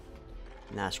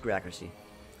 Nah, screw accuracy.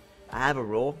 I have a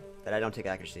rule that I don't take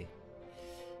accuracy.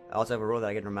 I also have a rule that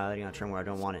I get Normality on a turn where I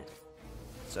don't want it.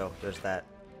 So, there's that.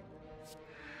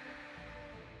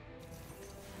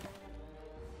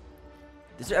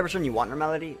 Is there ever a turn you want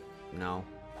Normality? No.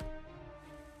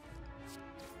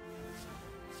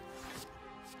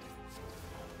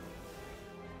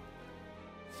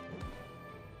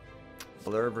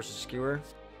 Blur versus Skewer.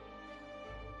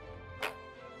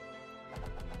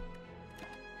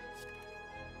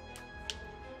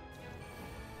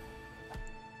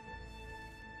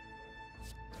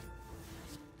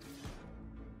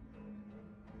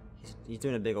 He's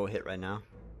doing a big old hit right now.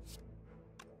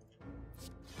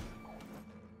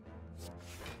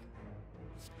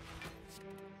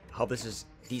 Hope this is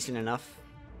decent enough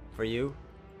for you.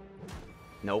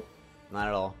 Nope, not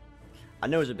at all. I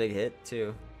know it was a big hit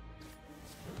too.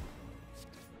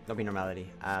 Don't be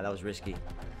Normality. That was risky.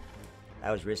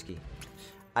 That was risky.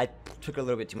 I took a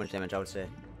little bit too much damage, I would say.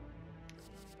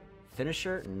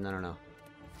 Finisher? No.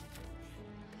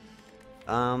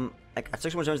 I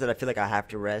took so much damage that I feel like I have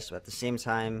to rest, but at the same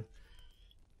time,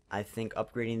 I think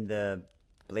upgrading the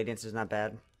Blade Dance is not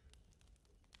bad.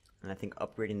 And I think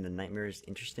upgrading the Nightmare is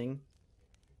interesting.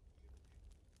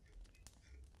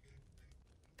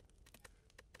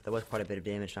 That was quite a bit of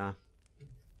damage, huh?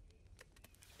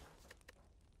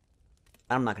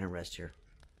 I'm not going to rest here.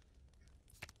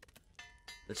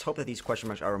 Let's hope that these question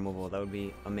marks are removable. That would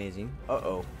be amazing.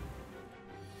 Uh-oh.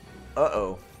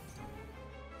 Uh-oh.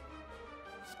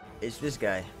 It's this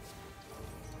guy.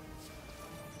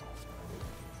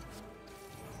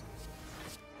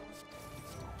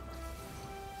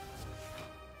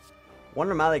 One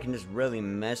Normality can just really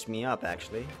mess me up,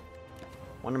 actually.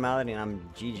 One Normality and I'm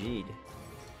GG'd.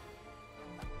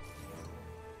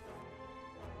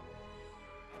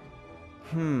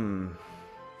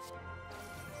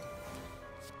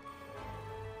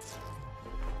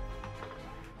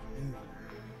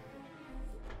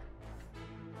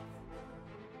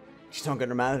 Just don't get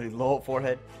Normality, low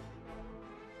forehead.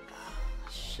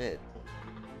 Shit.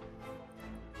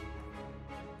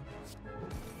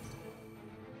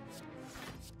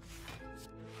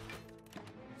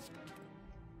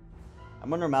 I'm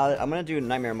gonna do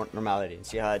Nightmare Normality and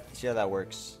see how that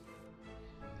works.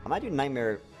 I might do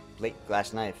Nightmare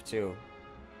Glass Knife too.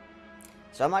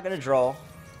 So I'm not gonna draw.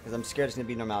 Because I'm scared it's going to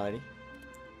be normality.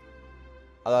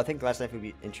 Although I think Glass Knife would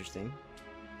be interesting.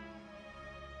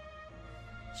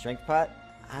 Strength Pot?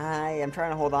 I am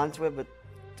trying to hold on to it, but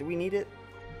do we need it?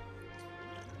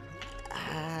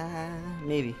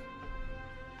 Maybe.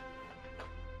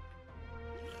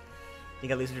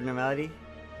 Think I lose to normality?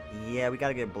 Yeah, we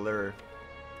gotta get Blur.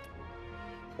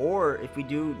 Or if we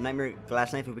do Nightmare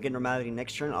Glass Knife, if we get normality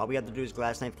next turn, all we have to do is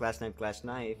Glass Knife, Glass Knife, Glass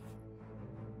Knife.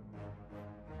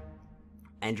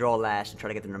 And draw last and try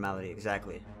to get the normality.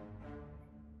 Exactly.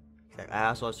 I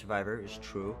also have Survivor, is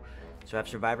true. So I have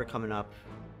Survivor coming up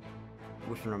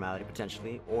with normality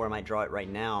potentially, or I might draw it right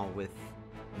now with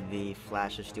the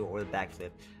Flash of Steel or the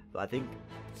Backflip. But I think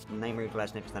Nightmare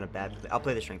Glass Knife is not a bad play. I'll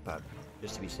play the Strength Pot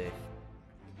just to be safe.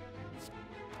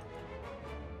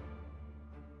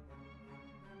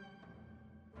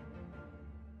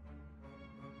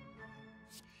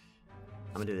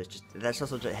 I'm gonna do this. Just that's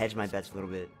also to hedge my bets a little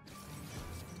bit.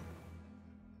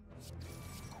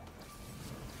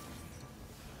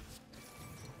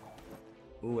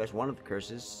 Ooh, that's one of the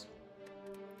curses.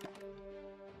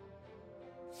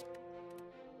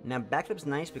 Now, Backflip's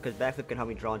nice because Backflip can help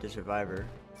me draw into Survivor.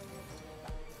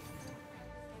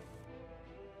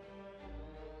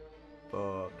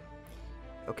 Fuck.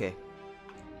 Okay.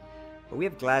 But we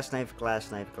have Glass Knife,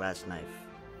 Glass Knife, Glass Knife.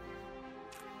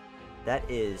 That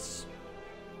is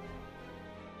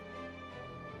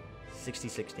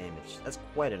 66 damage. That's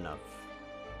quite enough.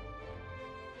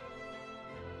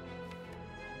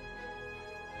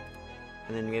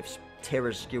 And then we have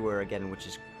Terror Skewer again, which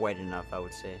is quite enough, I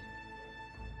would say.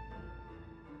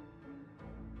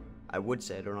 I would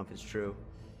say, I don't know if it's true.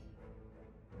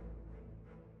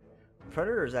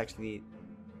 Predator is actually...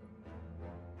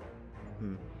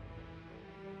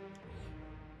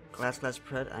 Glass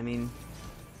Pred, I mean...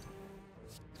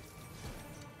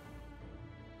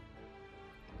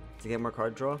 To get more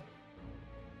card draw?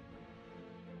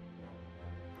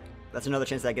 That's another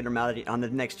chance that I get normality on the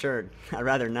next turn. I'd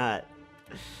rather not.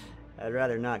 I'd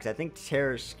rather not, because I think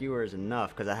Terror Skewer is enough,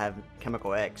 because I have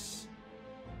Chemical X.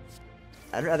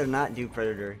 I'd rather not do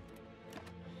Predator.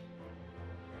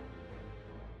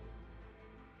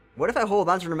 What if I hold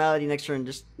on to normality next turn?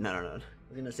 Just no. I was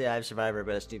gonna say I have Survivor,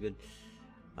 but that's stupid.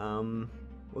 We'll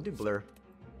do Blur,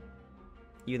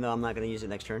 even though I'm not gonna use it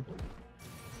next turn.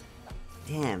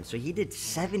 Damn, so he did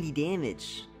 70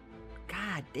 damage.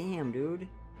 God damn, dude.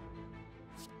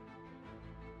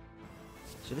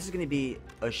 So this is gonna be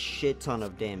a shit ton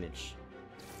of damage,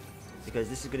 because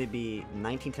this is gonna be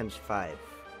 19 times 5.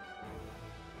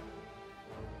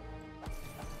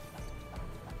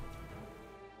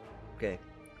 Okay,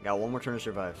 got one more turn to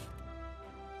survive.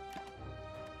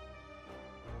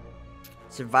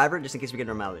 Survivor, just in case we get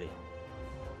normality.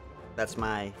 That's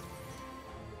my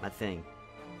thing.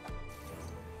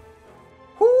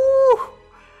 Whoo!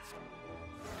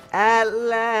 At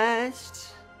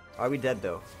last. Are we dead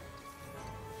though?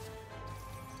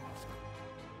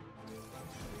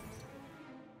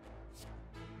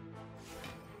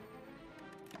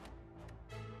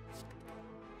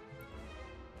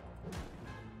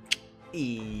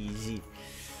 Easy.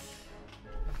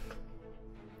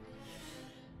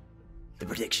 The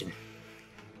prediction.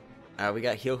 We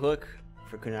got Heel Hook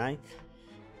for Kunai.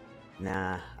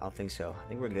 Nah, I don't think so. I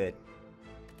think we're good.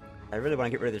 I really want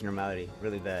to get rid of this normality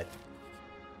really bad.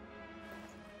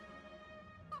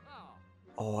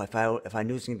 Oh, if I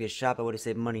knew it was gonna be a shop, I would have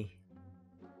saved money.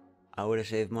 I would have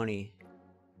saved money.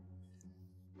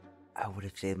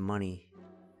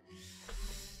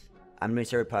 I'm gonna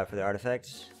start pot for the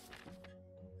artifacts.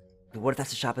 But what if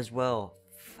that's a shop as well?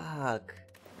 Fuck.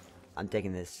 I'm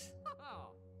taking this.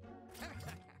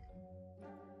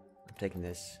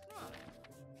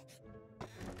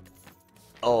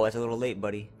 Oh, that's a little late,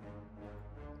 buddy.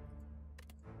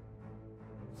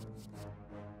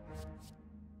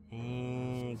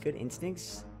 And good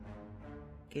instincts.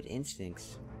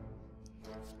 This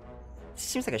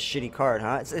seems like a shitty card,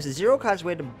 huh? It's a zero cost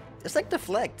way to... It's like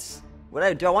deflect.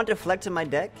 Do I want deflect in my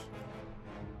deck?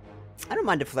 I don't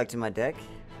mind deflecting my deck.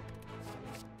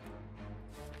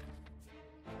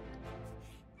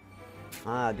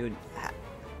 Dude.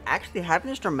 Actually, having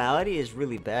this normality is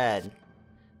really bad.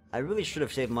 I really should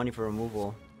have saved money for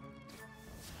removal.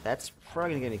 That's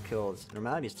probably gonna get me killed.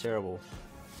 Normality is terrible.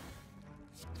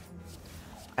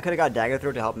 I could have got Dagger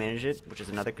Throw to help manage it, which is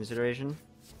another consideration.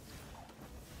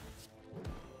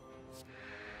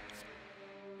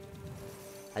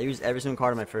 I used every single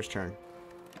card on my first turn.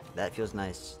 That feels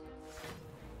nice.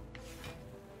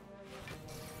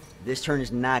 This turn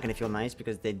is not going to feel nice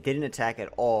because they didn't attack at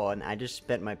all, and I just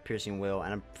spent my Piercing Will,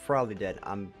 and I'm probably dead.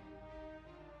 I'm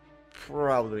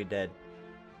probably dead.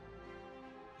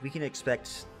 we can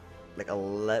expect like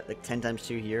 10 times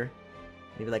 2 here.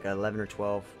 Maybe like 11 or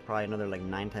 12. Probably another like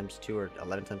 9 times 2 or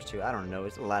 11 times 2. I don't know.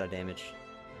 It's a lot of damage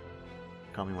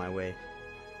coming my way.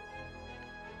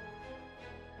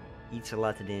 Eats a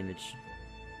lot of damage.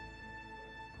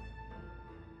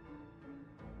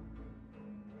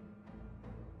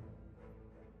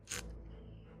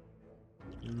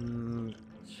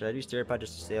 Should I do Stereopod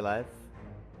just to stay alive?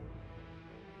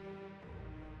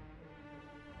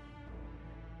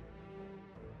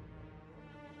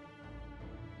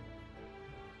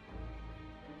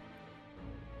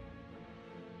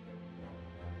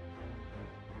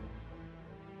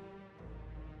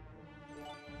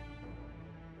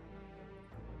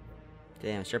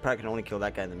 Damn, Stereopod can only kill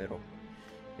that guy in the middle.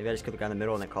 Maybe I just kill the guy in the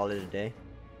middle and then call it a day.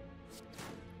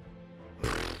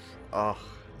 Oh.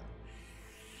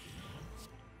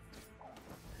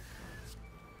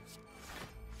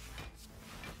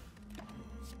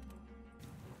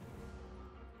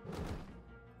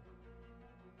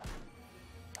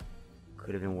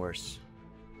 Could have been worse.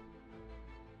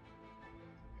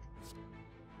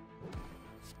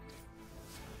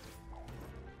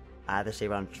 I have to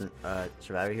save on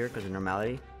Survivor here because of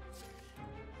normality.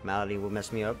 Normality will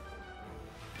mess me up.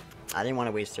 I didn't want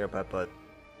to waste Stereopod, but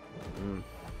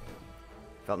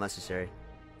felt necessary.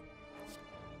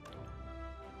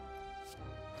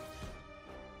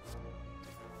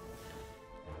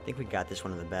 I think we got this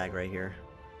one in the bag right here.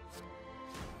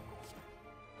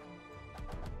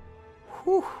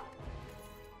 Whew.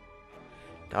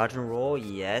 Dodge and roll,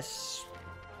 yes.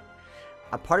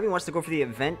 A part of me wants to go for the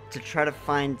event to try to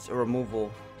find a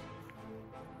removal.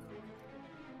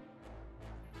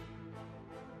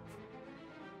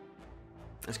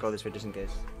 Let's go this way just in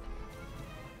case.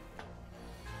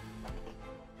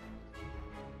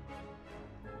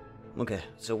 Okay,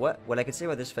 so what I could say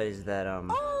about this fight is that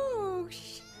oh,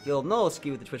 you'll know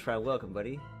Ski with the Twitch Prime. Welcome,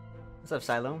 buddy. What's up,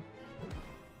 Silo?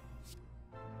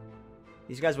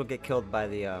 These guys will get killed by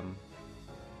the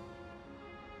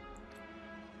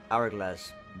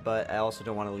Hourglass, but I also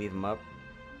don't want to leave them up.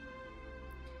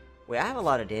 Wait, I have a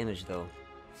lot of damage though.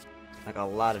 Like a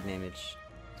lot of damage.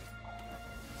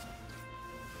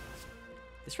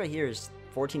 This right here is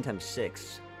 14 times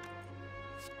 6.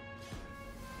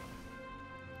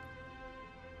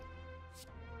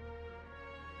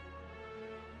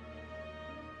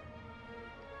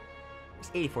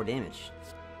 It's 84 damage.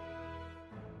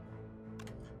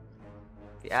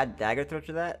 If you add Dagger Throw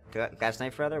to that, Gas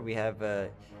Knife rather, we have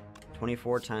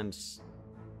 24 times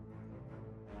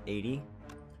 80.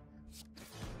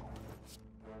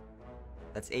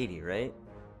 That's 80, right?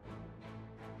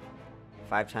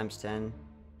 5 times 10.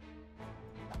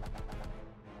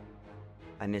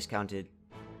 I miscounted.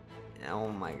 Oh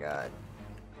my god.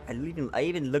 I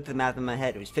even looked at the math in my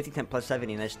head. It was 50 plus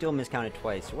 70 and I still miscounted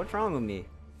twice. What's wrong with me?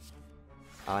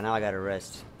 Oh, now I gotta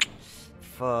rest.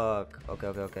 Fuck.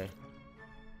 Okay.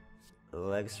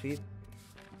 Leg sweep.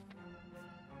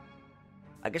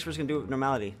 I guess we're just gonna do it with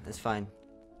normality. That's fine.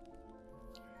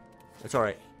 That's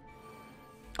alright.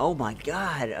 Oh my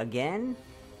god, again?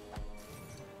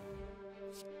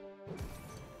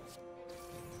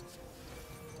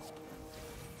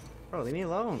 Bro, leave me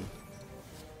alone.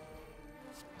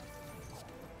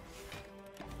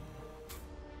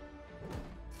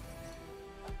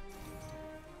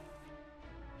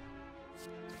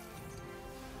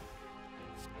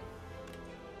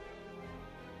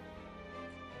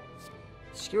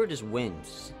 Skewer just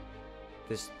wins.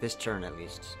 This turn at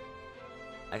least.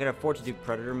 I could afford to do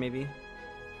Predator maybe.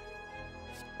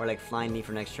 Or like Flying Knee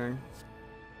for next turn.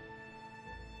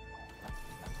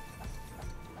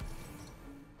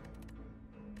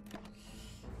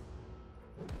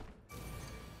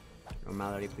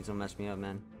 Normality, please don't mess me up,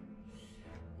 man.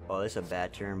 Oh, this is a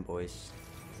bad turn, boys.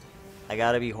 I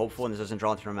gotta be hopeful and this doesn't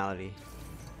draw into normality.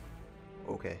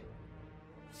 Okay.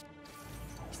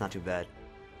 It's not too bad.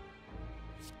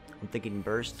 I'm thinking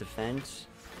burst, defend.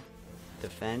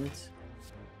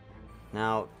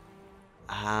 Now,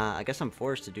 I guess I'm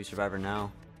forced to do Survivor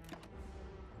now.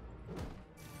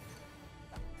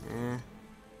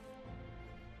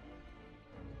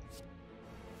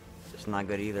 It's not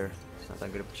good either. It's not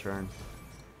that good of a turn.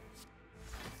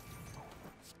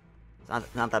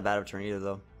 It's not that bad of a turn either,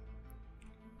 though.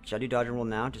 Should I do dodge and roll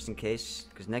now, just in case?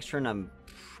 Because next turn I'm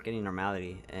getting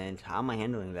normality, and how am I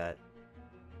handling that?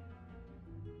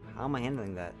 How am I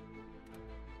handling that?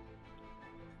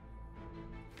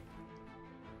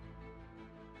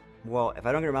 Well, if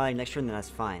I don't get normality next turn, then that's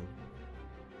fine.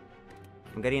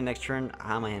 If I'm getting it next turn,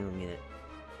 how am I handling it?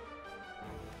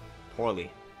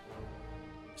 Poorly.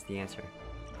 That's the answer.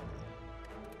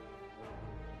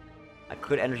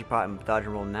 could energy pot and dodge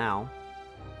and roll now,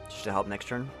 just to help next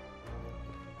turn.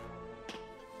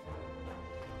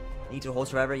 Need to hold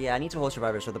survivor? Yeah, I need to hold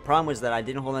survivor. So the problem was that I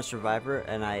didn't hold on survivor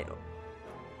and I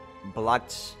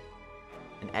blocked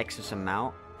an excess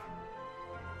amount.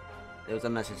 It was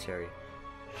unnecessary.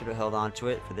 Should have held on to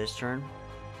it for this turn.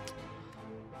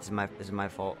 This is my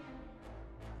fault.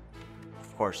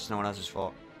 Of course, it's no one else's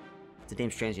fault. It's the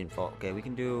Dame's transient fault. Okay, we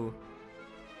can do.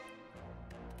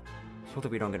 Let's hope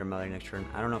that we don't get a melody next turn.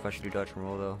 I don't know if I should do dodge and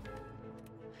roll though.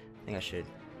 I think I should.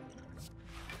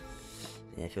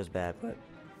 Yeah, it feels bad, but.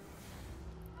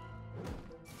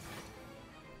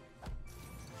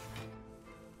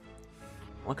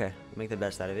 Okay, we'll make the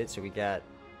best out of it. So we got.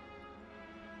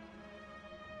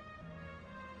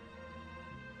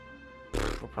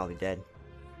 We're probably dead.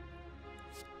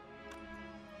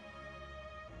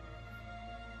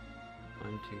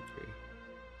 One, two, three.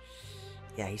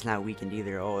 Yeah, he's not weakened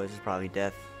either. Oh, this is probably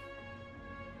death.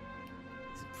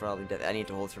 This is probably death. I need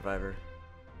to hold survivor.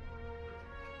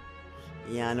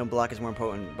 Yeah, I know block is more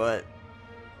potent, but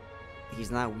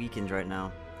he's not weakened right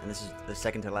now. And this is the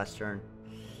second to last turn.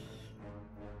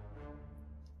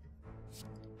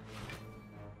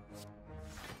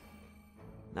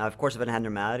 Now, of course, if I didn't have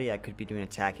normality, I could be doing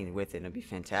attacking with it, and it'd be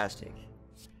fantastic.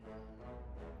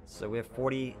 So we have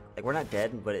 40. Like, we're not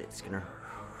dead, but it's gonna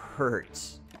hurt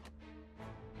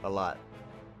a lot.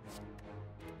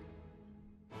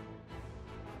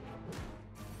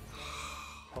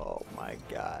 Oh my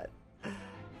god. I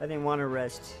didn't want to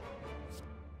rest.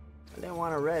 I didn't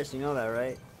want to rest, you know that,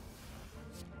 right?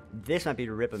 This might be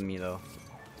the rip of me, though.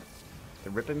 The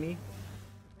rip of me?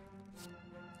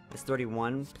 It's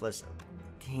 31 plus...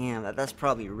 Damn, that's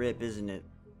probably rip, isn't it?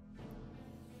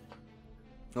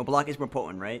 No, block is more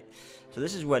potent, right? So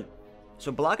this is what...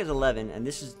 So block is 11, and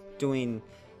this is doing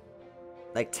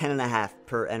like 10.5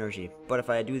 per energy. But if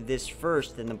I do this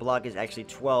first, then the block is actually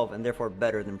 12, and therefore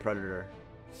better than Predator.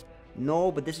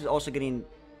 No, but this is also getting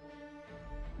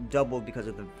doubled because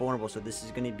of the vulnerable, so this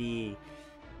is going to be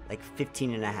like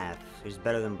 15.5. So it's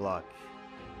better than block.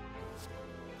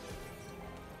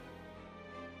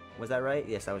 Was that right?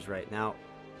 Yes, that was right. Now,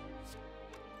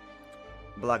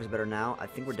 block is better now. I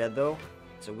think we're dead though.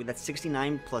 So that's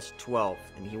 69 plus 12,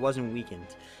 and he wasn't weakened.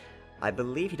 I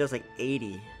believe he does like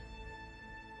 80.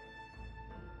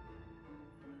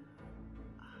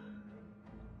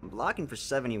 I'm blocking for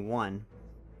 71.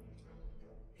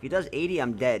 If he does 80,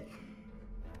 I'm dead.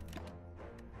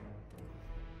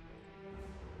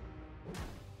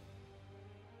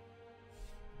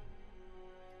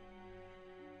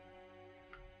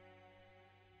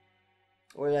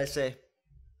 What did I say?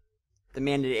 The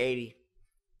man did 80.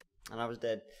 And I was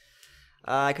dead.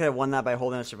 I could have won that by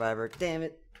holding a survivor. Damn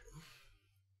it.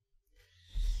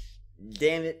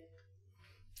 Damn it.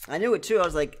 I knew it too. I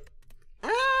was like, I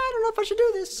don't know if I should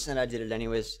do this. And I did it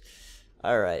anyways.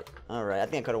 Alright. Alright. I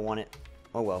think I could have won it.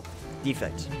 Oh well.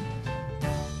 Defect.